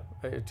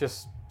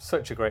just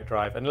such a great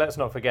drive. And let's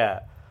not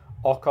forget,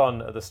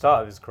 Ocon at the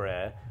start of his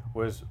career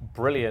was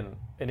brilliant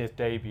in his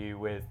debut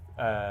with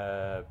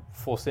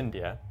Force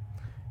India.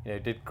 You know,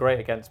 did great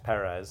against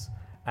Perez,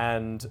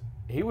 and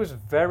he was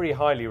very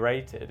highly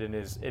rated in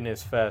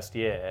his first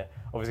year.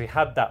 Obviously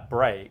had that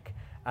break,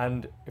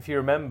 and if you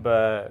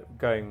remember,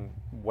 going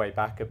way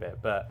back a bit,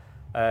 but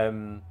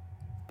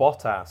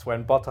Bottas,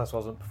 when Bottas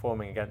wasn't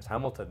performing against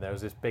Hamilton, there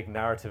was this big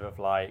narrative of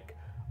like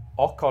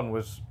Ocon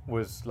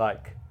was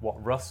like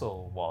what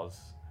Russell was.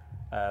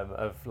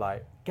 Of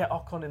like, get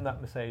Ocon in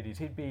that Mercedes,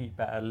 he'd be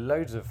better.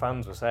 Loads of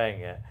fans were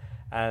saying it,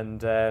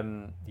 and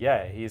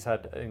he's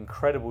had an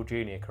incredible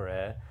junior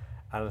career,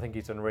 and I think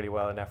he's done really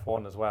well in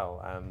F1 as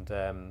well. And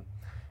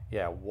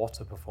what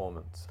a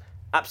performance!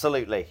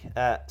 Absolutely.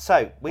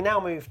 So we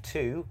now move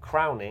to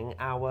crowning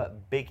our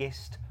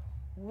biggest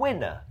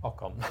winner.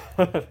 Ocon.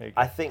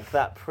 I think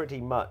that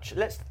pretty much.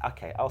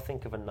 I'll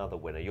think of another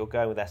winner. You're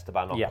going with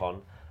Esteban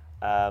Ocon.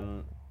 Yeah.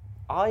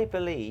 I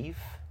believe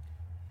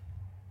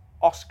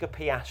Oscar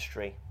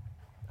Piastri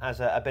as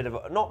a bit of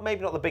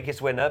maybe not the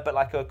biggest winner, but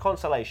like a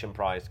consolation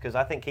prize, because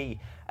I think he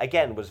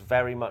again was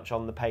very much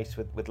on the pace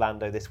with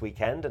Lando this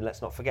weekend. And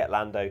let's not forget,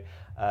 Lando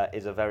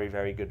is a very,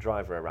 very good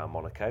driver around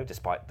Monaco,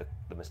 despite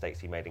the mistakes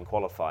he made in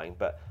qualifying.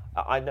 But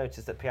I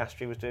noticed that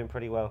Piastri was doing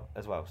pretty well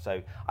as well,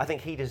 so I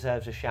think he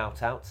deserves a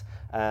shout out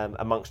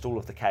amongst all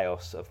of the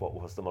chaos of what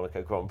was the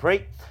Monaco Grand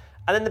Prix.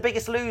 And then the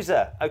biggest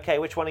loser. Okay,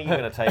 which one are you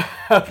going to take?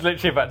 I was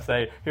literally about to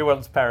say, who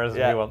wants Perez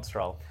and who wants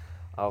Stroll?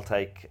 I'll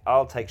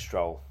take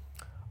Stroll.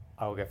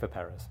 I'll go for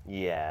Perez.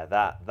 Yeah,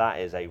 that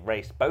is a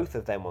race both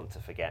of them want to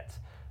forget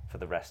for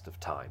the rest of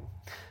time.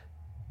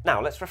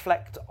 Now, let's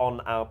reflect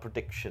on our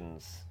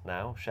predictions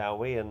now, shall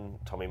we?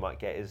 And Tommy might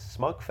get his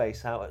smug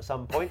face out at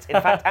some point. In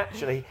fact,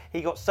 actually,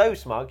 he got so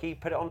smug, he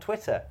put it on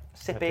Twitter,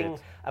 sipping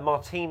a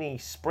martini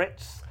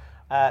spritz.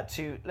 Why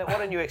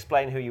don't you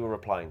explain who you were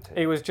replying to?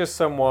 It was just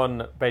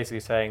someone basically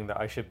saying that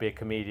I should be a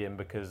comedian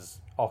because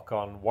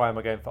why am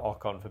I going for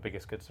Ocon for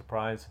biggest good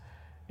surprise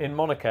in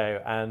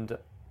Monaco? And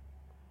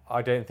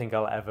I don't think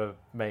I'll ever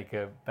make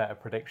a better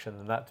prediction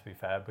than that, to be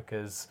fair,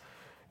 because,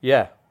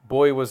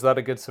 boy, was that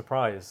a good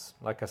surprise.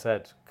 Like I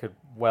said, could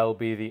well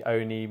be the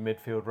only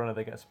midfield runner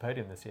that gets a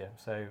podium this year.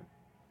 So,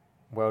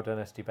 well done,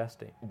 Esti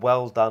Bestie.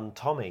 Well done,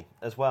 Tommy,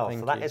 as well.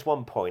 Thank so that you. is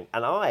 1 point.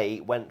 And I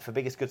went for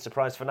biggest good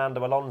surprise,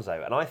 Fernando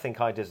Alonso. And I think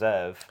I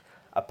deserve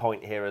a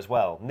point here as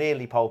well.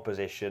 Nearly pole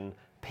position,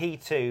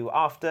 P2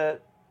 after...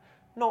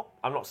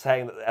 I'm not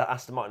saying that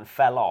Aston Martin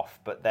fell off,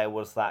 but there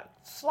was that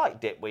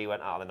slight dip where you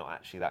went, they're not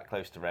actually that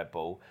close to Red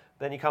Bull.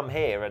 But then you come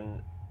here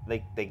and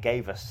they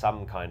gave us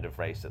some kind of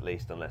race at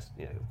least, unless,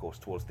 of course,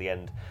 towards the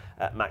end,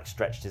 Max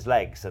stretched his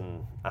legs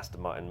and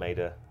Aston Martin made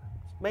a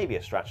maybe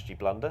a strategy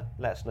blunder.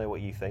 Let us know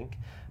what you think.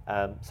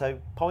 So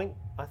point,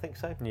 I think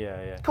so.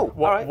 Yeah. Cool.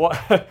 What, All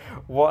right.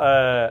 what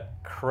a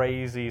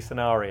crazy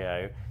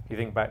scenario. If you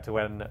think back to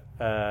when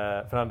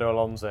Fernando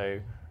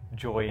Alonso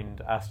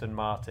joined Aston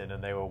Martin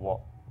and they were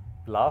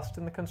last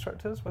in the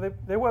constructors? Well,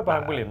 they were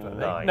behind Williams, weren't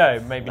they? Ninth. No,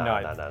 maybe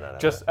No, ninth. no.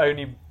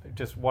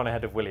 Just one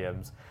ahead of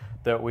Williams.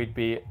 That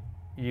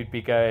you'd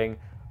be going.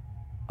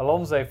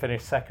 Alonso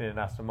finished second in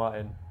Aston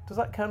Martin. Does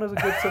that count as a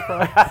good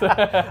surprise?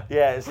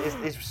 Yeah,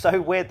 it's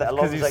so weird that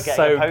Alonso Because getting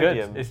so a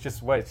podium. good. It's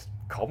just it's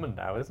common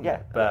now, isn't Yeah,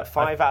 it? but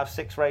 5 out of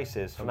 6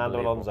 races, Fernando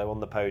Unbelievable. Alonso on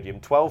the podium,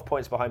 12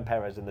 points behind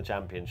Perez in the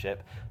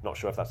championship. Not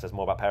sure if that says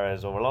more about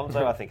Perez or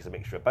Alonso. I think it's a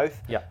mixture of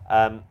both. Yeah.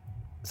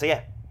 So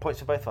yeah, points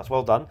for both of us.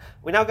 Well done.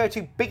 We now go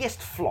to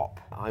biggest flop.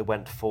 I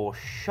went for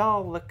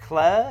Charles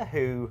Leclerc,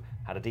 who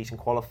had a decent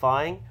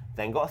qualifying,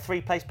 then got a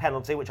 3-place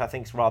penalty, which I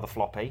think is rather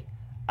floppy.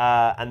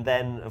 And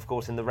then, of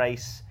course, in the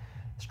race,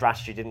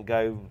 strategy didn't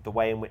go the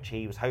way in which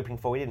he was hoping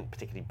for. He didn't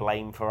particularly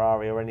blame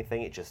Ferrari or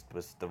anything. It just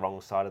was the wrong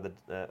side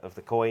of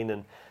the coin,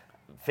 and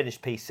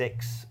finished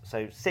P6.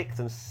 So 6th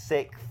and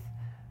 6th.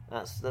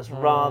 That's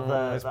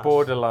rather. It's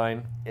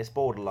borderline. It's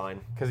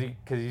borderline. Because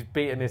he's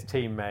beaten his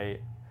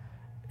teammate.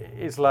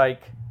 It's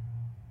like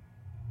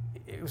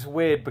it was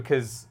weird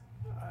because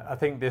I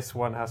think this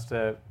one has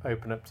to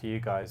open up to you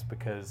guys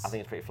because I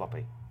think it's pretty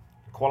floppy.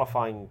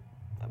 Qualifying.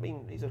 I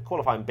mean, he's a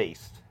qualifying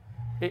beast.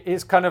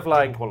 It's kind of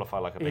like Didn't qualify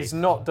like a beast. he's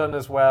not done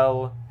as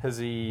well as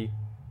he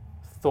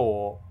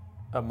thought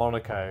at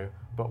Monaco,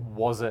 but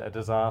was it a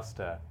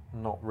disaster?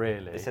 Not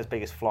really. It says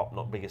biggest flop,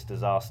 not biggest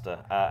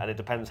disaster, and it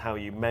depends how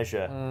you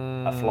measure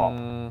a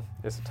flop.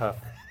 It's tough.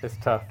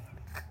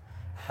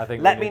 I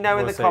think. Let me know in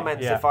we'll the see.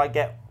 comments Yeah.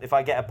 if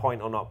I get a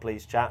point or not,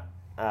 please, chat.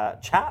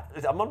 Chat?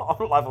 I'm not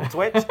live on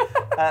Twitch.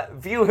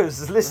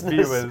 Viewers,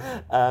 listeners.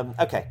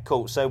 Okay,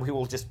 cool. So we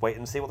will just wait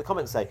and see what the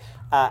comments say.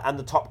 And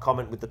the top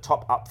comment with the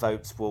top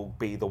upvotes will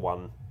be the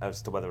one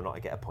as to whether or not I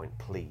get a point.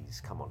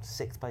 Please, come on.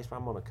 6th place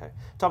round Monaco.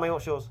 Tommy,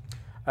 what's yours?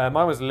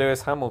 Mine was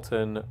Lewis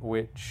Hamilton,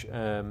 which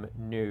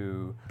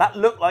no. That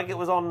looked like it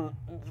was on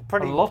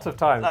pretty... A lot of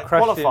time. Like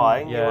Crashed in-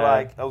 qualifying, you were yeah.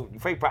 like, oh,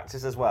 free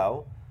practice as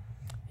well.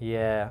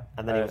 Yeah.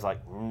 And then he was like,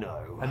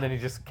 no. And then he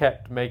just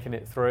kept making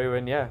it through,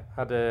 and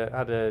had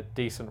a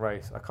decent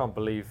race. I can't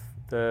believe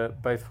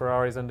both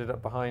Ferraris ended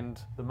up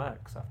behind the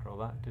Max after all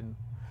that.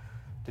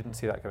 Didn't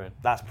see that coming.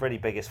 That's pretty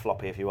biggest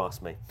floppy, if you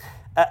ask me.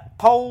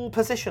 Pole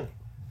position.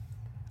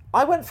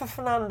 I went for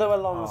Fernando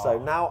Alonso.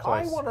 Now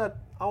close.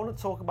 I want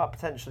to talk about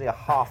potentially a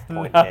half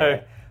point No.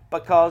 here,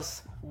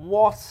 because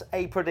what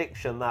a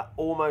prediction that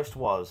almost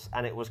was,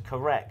 and it was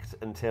correct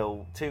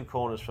until 2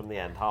 corners from the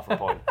end, half a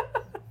point.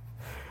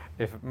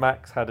 If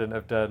Max hadn't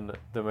have done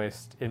the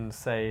most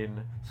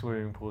insane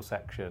swimming pool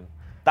section,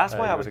 That's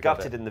why he I was would've got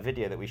gutted it. in the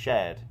video that we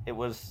shared. It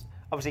was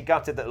obviously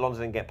gutted that Alonso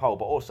didn't get pole,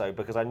 but also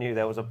because I knew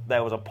there was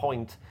a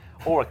point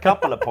or a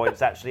couple of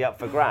points actually up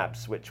for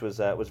grabs, which was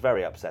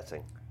very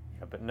upsetting.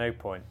 Yeah, but no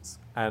points.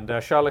 And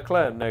Charles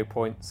Leclerc, no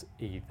points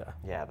either.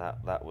 Yeah,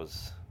 that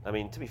was... I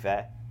mean, to be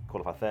fair,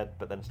 qualified 3rd,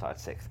 but then started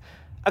 6th.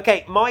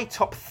 Okay, my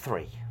top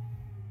 3.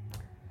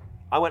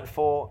 I went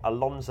for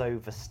Alonso,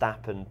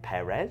 Verstappen,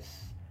 Perez.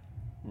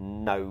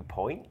 No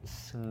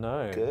points.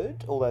 No.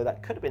 Good, although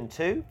that could have been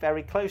 2,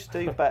 very close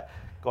to, but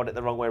got it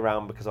the wrong way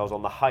round because I was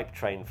on the hype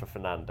train for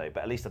Fernando,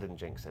 but at least I didn't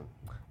jinx him.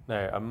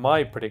 No, and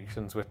my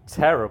predictions were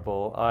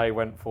terrible. I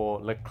went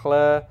for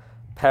Leclerc,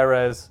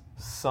 Perez,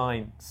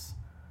 Sainz.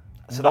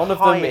 So None the of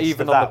them highest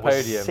even of on that the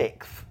podium. was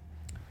 6th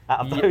out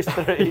of those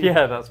 3.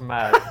 Yeah, that's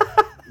mad.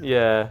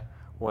 Yeah,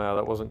 well,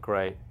 that wasn't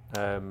great.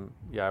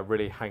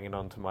 Really hanging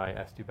on to my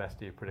Esty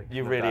Bestie prediction.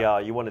 You of really that.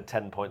 are. You wanted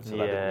 10 points for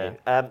that, Yeah. didn't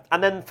you?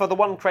 And then for the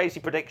one crazy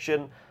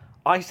prediction,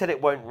 I said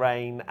it won't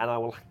rain, and I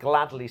will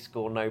gladly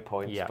score no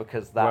points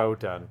because that well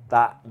done.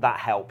 That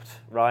helped,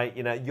 right?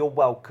 You know, you're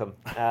welcome.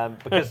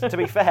 Because to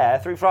be fair,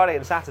 through Friday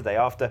and Saturday,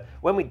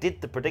 when we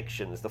did the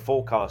predictions, the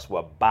forecasts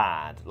were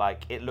bad.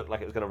 Like it looked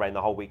like it was going to rain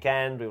the whole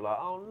weekend. We were like,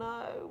 oh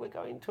no, we're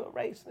going to a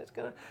race and it's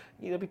going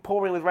to, be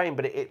pouring with rain.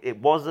 But it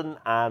wasn't,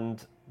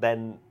 and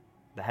then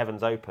the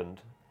heavens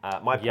opened.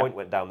 My point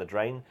went down the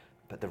drain,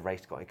 but the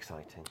race got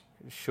exciting.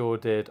 Sure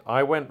did.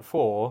 I went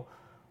for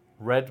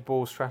Red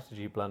Bull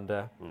strategy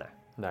blunder. No.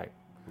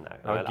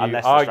 Argue-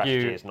 Unless the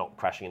strategy is not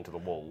crashing into the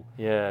wall.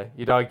 Yeah,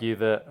 you'd argue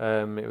that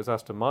it was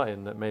Aston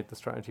Martin that made the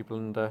strategy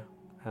blunder,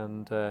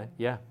 and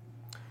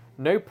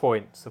no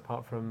points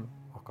apart from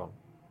Ocon.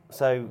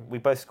 So we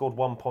both scored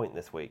 1 point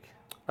this week.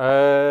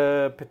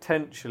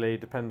 Potentially,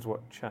 depends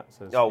what chat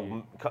says.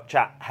 Oh,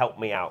 chat, help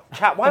me out.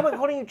 Chat, why am I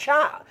calling you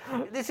chat?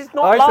 This is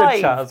not I live.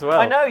 said chat as well.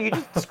 I know, you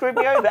just screwed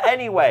me over.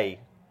 Anyway,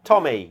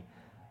 Tommy,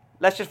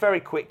 let's just very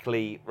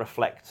quickly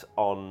reflect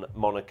on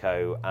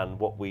Monaco and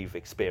what we've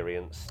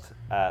experienced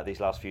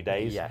these last few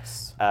days.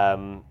 Yes.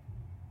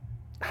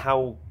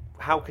 How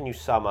can you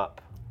sum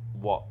up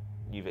what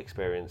you've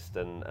experienced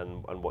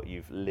and what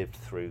you've lived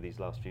through these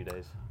last few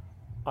days?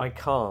 I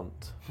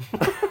can't.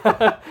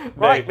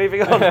 Right,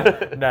 moving on.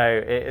 No,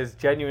 it has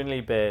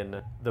genuinely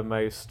been the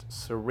most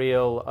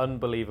surreal,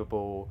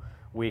 unbelievable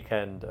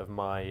weekend of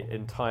my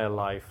entire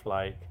life.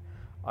 Like,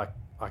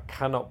 I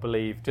cannot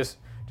believe just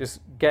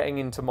getting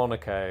into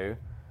Monaco.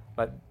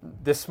 Like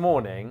this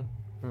morning,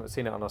 I haven't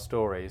seen it on our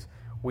stories.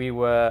 We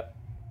were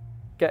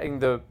getting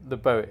the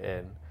boat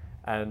in,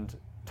 and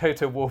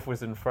Toto Wolff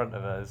was in front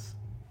of us,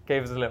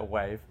 gave us a little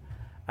wave,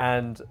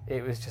 and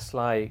it was just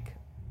like,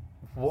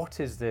 what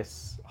is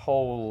this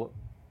whole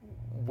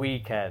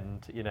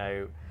weekend? You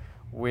know,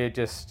 we're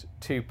just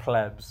two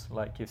plebs,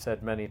 like you've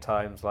said many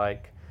times,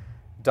 like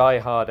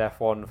die-hard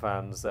F1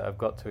 fans that have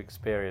got to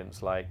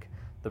experience like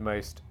the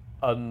most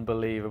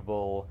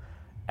unbelievable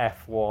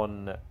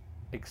F1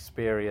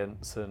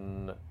 experience,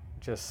 and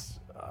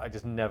I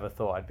just never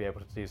thought I'd be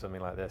able to do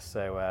something like this.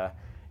 So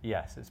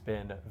yes, it's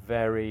been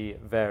very,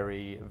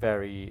 very,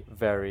 very,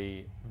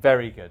 very,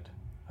 very good.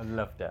 I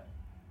loved it.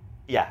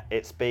 Yeah,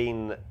 it's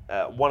been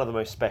one of the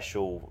most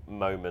special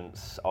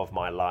moments of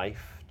my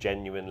life,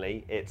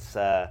 genuinely. It's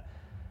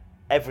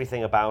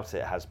everything about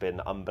it has been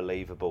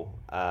unbelievable.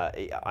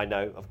 I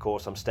know, of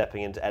course, I'm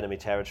stepping into enemy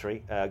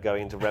territory,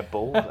 going into Red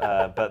Bull,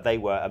 but they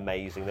were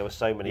amazing. There were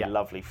so many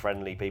lovely,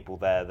 friendly people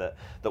there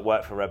that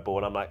work for Red Bull,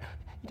 and I'm like,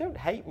 you don't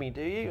hate me,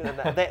 do you?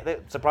 And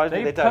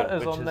surprisingly, they don't,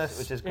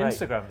 which is great.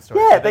 Instagram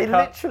story. Yeah, they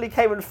literally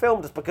came and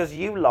filmed us because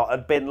you lot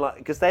had been like,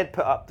 because they'd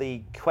put up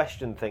the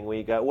question thing where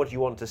you go, what do you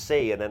want to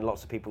see? And then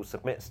lots of people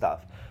submit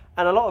stuff.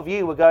 And a lot of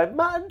you were going,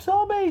 Matt and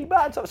Tommy.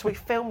 So we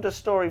filmed a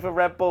story for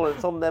Red Bull, and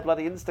it's on their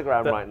bloody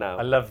Instagram right now.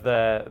 I love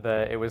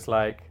it was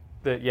like,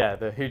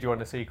 the who do you want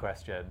to see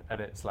question, and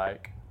it's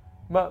like,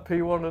 Matt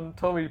P1 and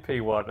Tommy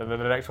P1, and then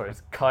the next one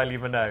is Kylie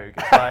Minogue.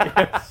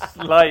 It's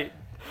like,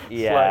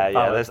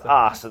 there's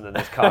us, and then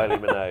there's Kylie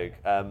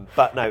Minogue.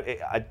 But no,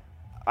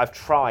 I've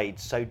tried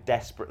so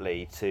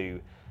desperately to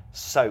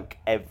soak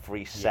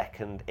every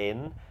second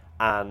in.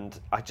 And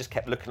I just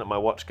kept looking at my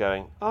watch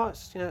going,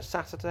 it's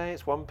Saturday,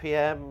 it's 1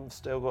 p.m,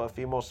 still got a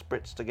few more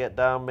spritz to get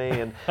down me.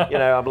 And,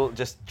 I'm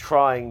just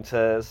trying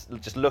to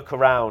just look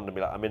around and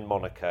be like, I'm in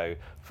Monaco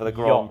for the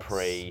Grand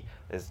Prix.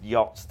 There's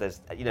yachts,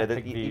 there's,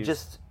 you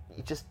just,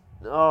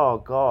 oh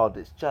God,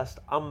 it's just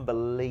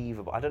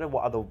unbelievable. I don't know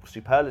what other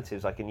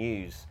superlatives I can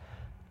use.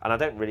 And I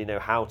don't really know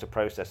how to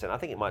process it. I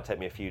think it might take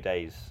me a few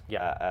days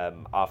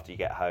after you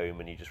get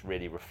home and you just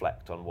really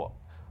reflect on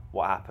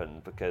what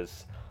happened,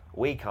 because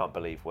we can't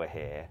believe we're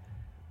here.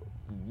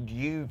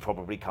 You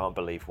probably can't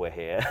believe we're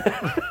here.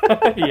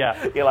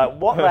 Yeah. You're like,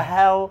 what the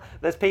hell?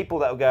 There's people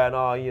that are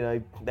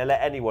going, they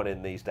let anyone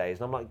in these days.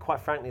 And I'm like, quite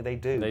frankly, they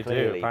do,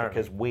 clearly,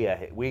 because we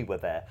were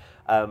there.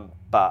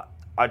 But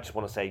I just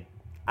want to say,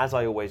 as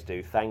I always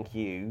do, thank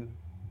you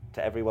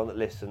to everyone that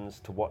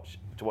listens, to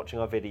watching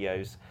our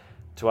videos,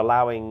 to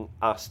allowing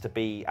us to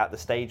be at the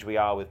stage we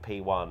are with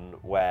P1,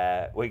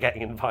 where we're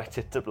getting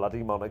invited to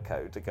bloody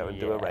Monaco to go and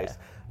do a race.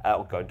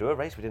 Or go and do a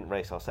race. We didn't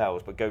race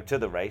ourselves, but go to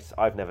the race.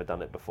 I've never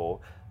done it before.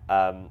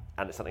 And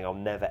it's something I'll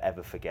never,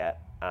 ever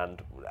forget.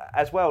 And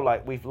as well,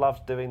 like, we've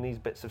loved doing these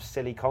bits of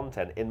silly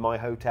content in my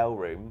hotel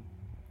room,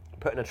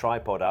 putting a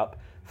tripod up,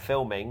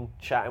 filming,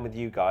 chatting with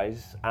you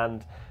guys,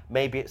 and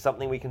maybe it's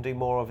something we can do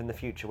more of in the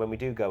future when we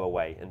do go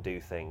away and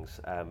do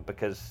things,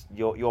 because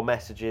your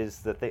messages,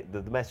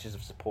 the messages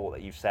of support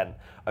that you've sent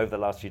over the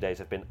last few days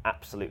have been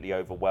absolutely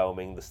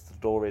overwhelming. The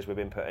stories we've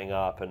been putting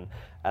up,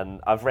 and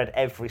I've read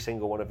every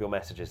single one of your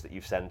messages that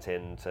you've sent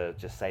in to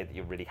just say that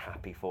you're really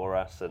happy for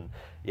us, and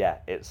yeah,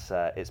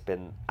 it's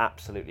been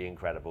absolutely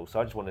incredible. So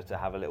I just wanted to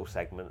have a little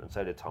segment, and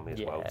so did Tommy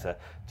as well, to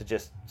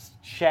just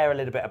share a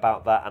little bit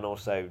about that, and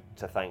also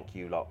to thank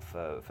you lot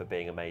for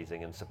being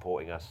amazing and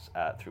supporting us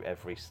through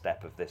every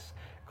step of this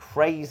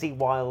crazy,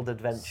 wild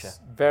adventure.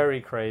 It's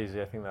very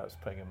crazy. I think that was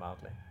putting it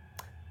mildly.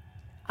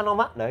 And on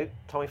that note,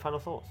 Tommy, final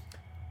thoughts?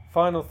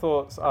 Final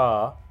thoughts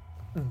are...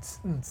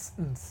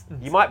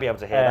 You might be able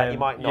to hear that. You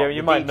might not. Yeah,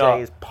 you might DJ not.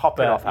 is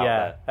popping off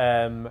out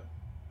there.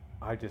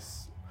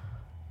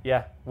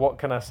 What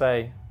can I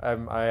say?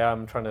 I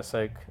am trying to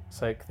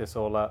soak this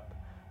all up.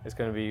 It's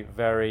going to be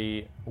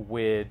very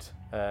weird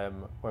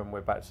when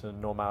we're back to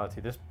normality.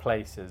 This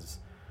place is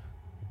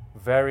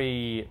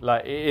very,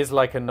 like, it is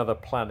like another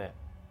planet.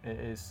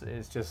 It's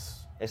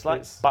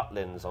like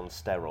Butlins on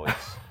steroids.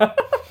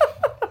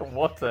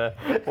 What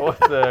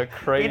a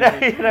crazy. You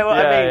know what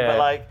I mean? Yeah. But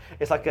like,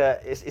 it's like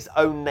it's its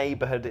own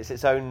neighborhood. It's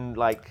its own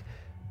like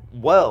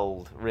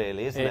world,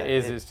 really, isn't it? It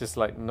is. It's just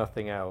like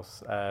nothing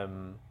else.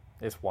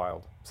 It's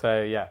wild.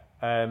 So yeah.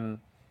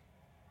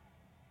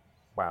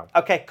 Wow.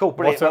 Okay, cool,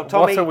 brilliant.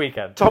 What a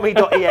weekend.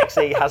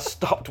 Tommy.exe has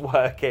stopped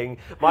working.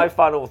 My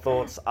final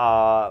thoughts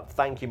are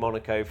thank you,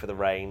 Monaco, for the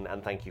rain,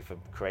 and thank you for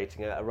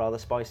creating a rather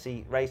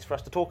spicy race for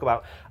us to talk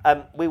about.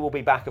 We will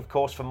be back, of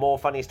course, for more.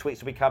 Funniest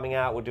Tweets will be coming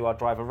out. We'll do our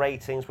driver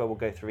ratings, where we'll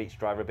go through each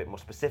driver a bit more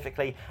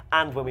specifically,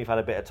 and when we've had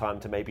a bit of time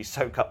to maybe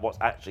soak up what's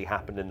actually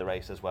happened in the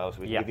race as well, so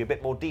we can give you a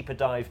bit more deeper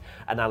dive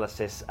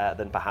analysis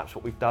than perhaps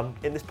what we've done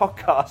in this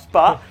podcast.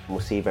 But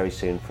we'll see you very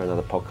soon for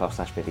another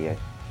podcast/video.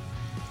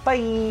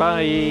 Bye.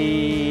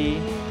 Bye.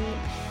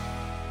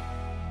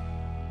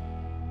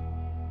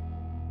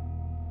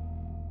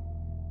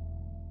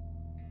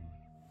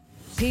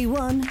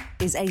 P1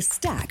 is a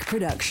Stack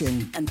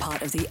production and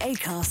part of the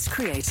Acast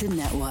Creator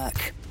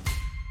Network.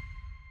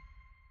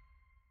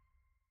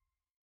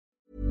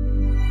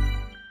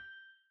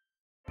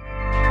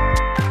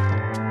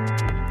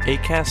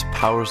 Acast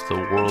powers the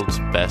world's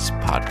best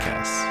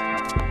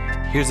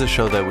podcasts. Here's a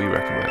show that we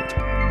recommend.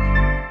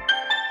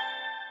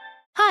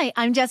 Hi,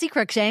 I'm Jessie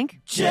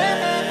Cruikshank. Jessie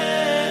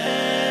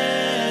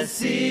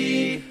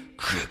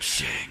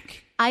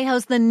Cruikshank. I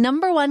host the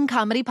 #1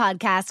 comedy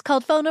podcast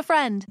called Phone a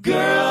Friend.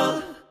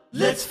 Girl,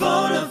 let's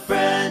phone a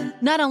friend.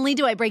 Not only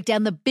do I break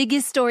down the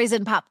biggest stories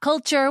in pop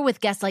culture with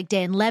guests like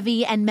Dan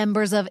Levy and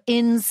members of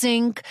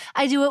NSYNC,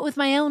 I do it with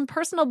my own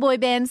personal boy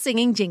band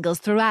singing jingles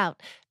throughout.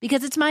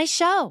 Because it's my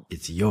show.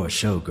 It's your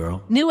show,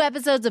 girl. New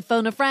episodes of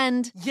Phone a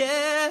Friend.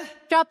 Yeah.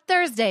 Drop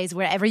Thursdays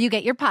wherever you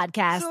get your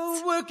podcasts.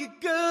 So work it,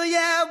 girl,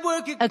 yeah,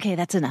 work it. Okay,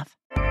 that's enough.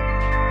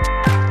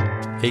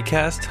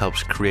 Acast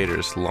helps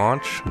creators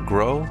launch,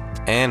 grow,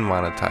 and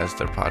monetize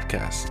their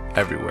podcasts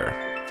everywhere.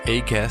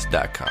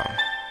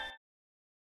 Acast.com.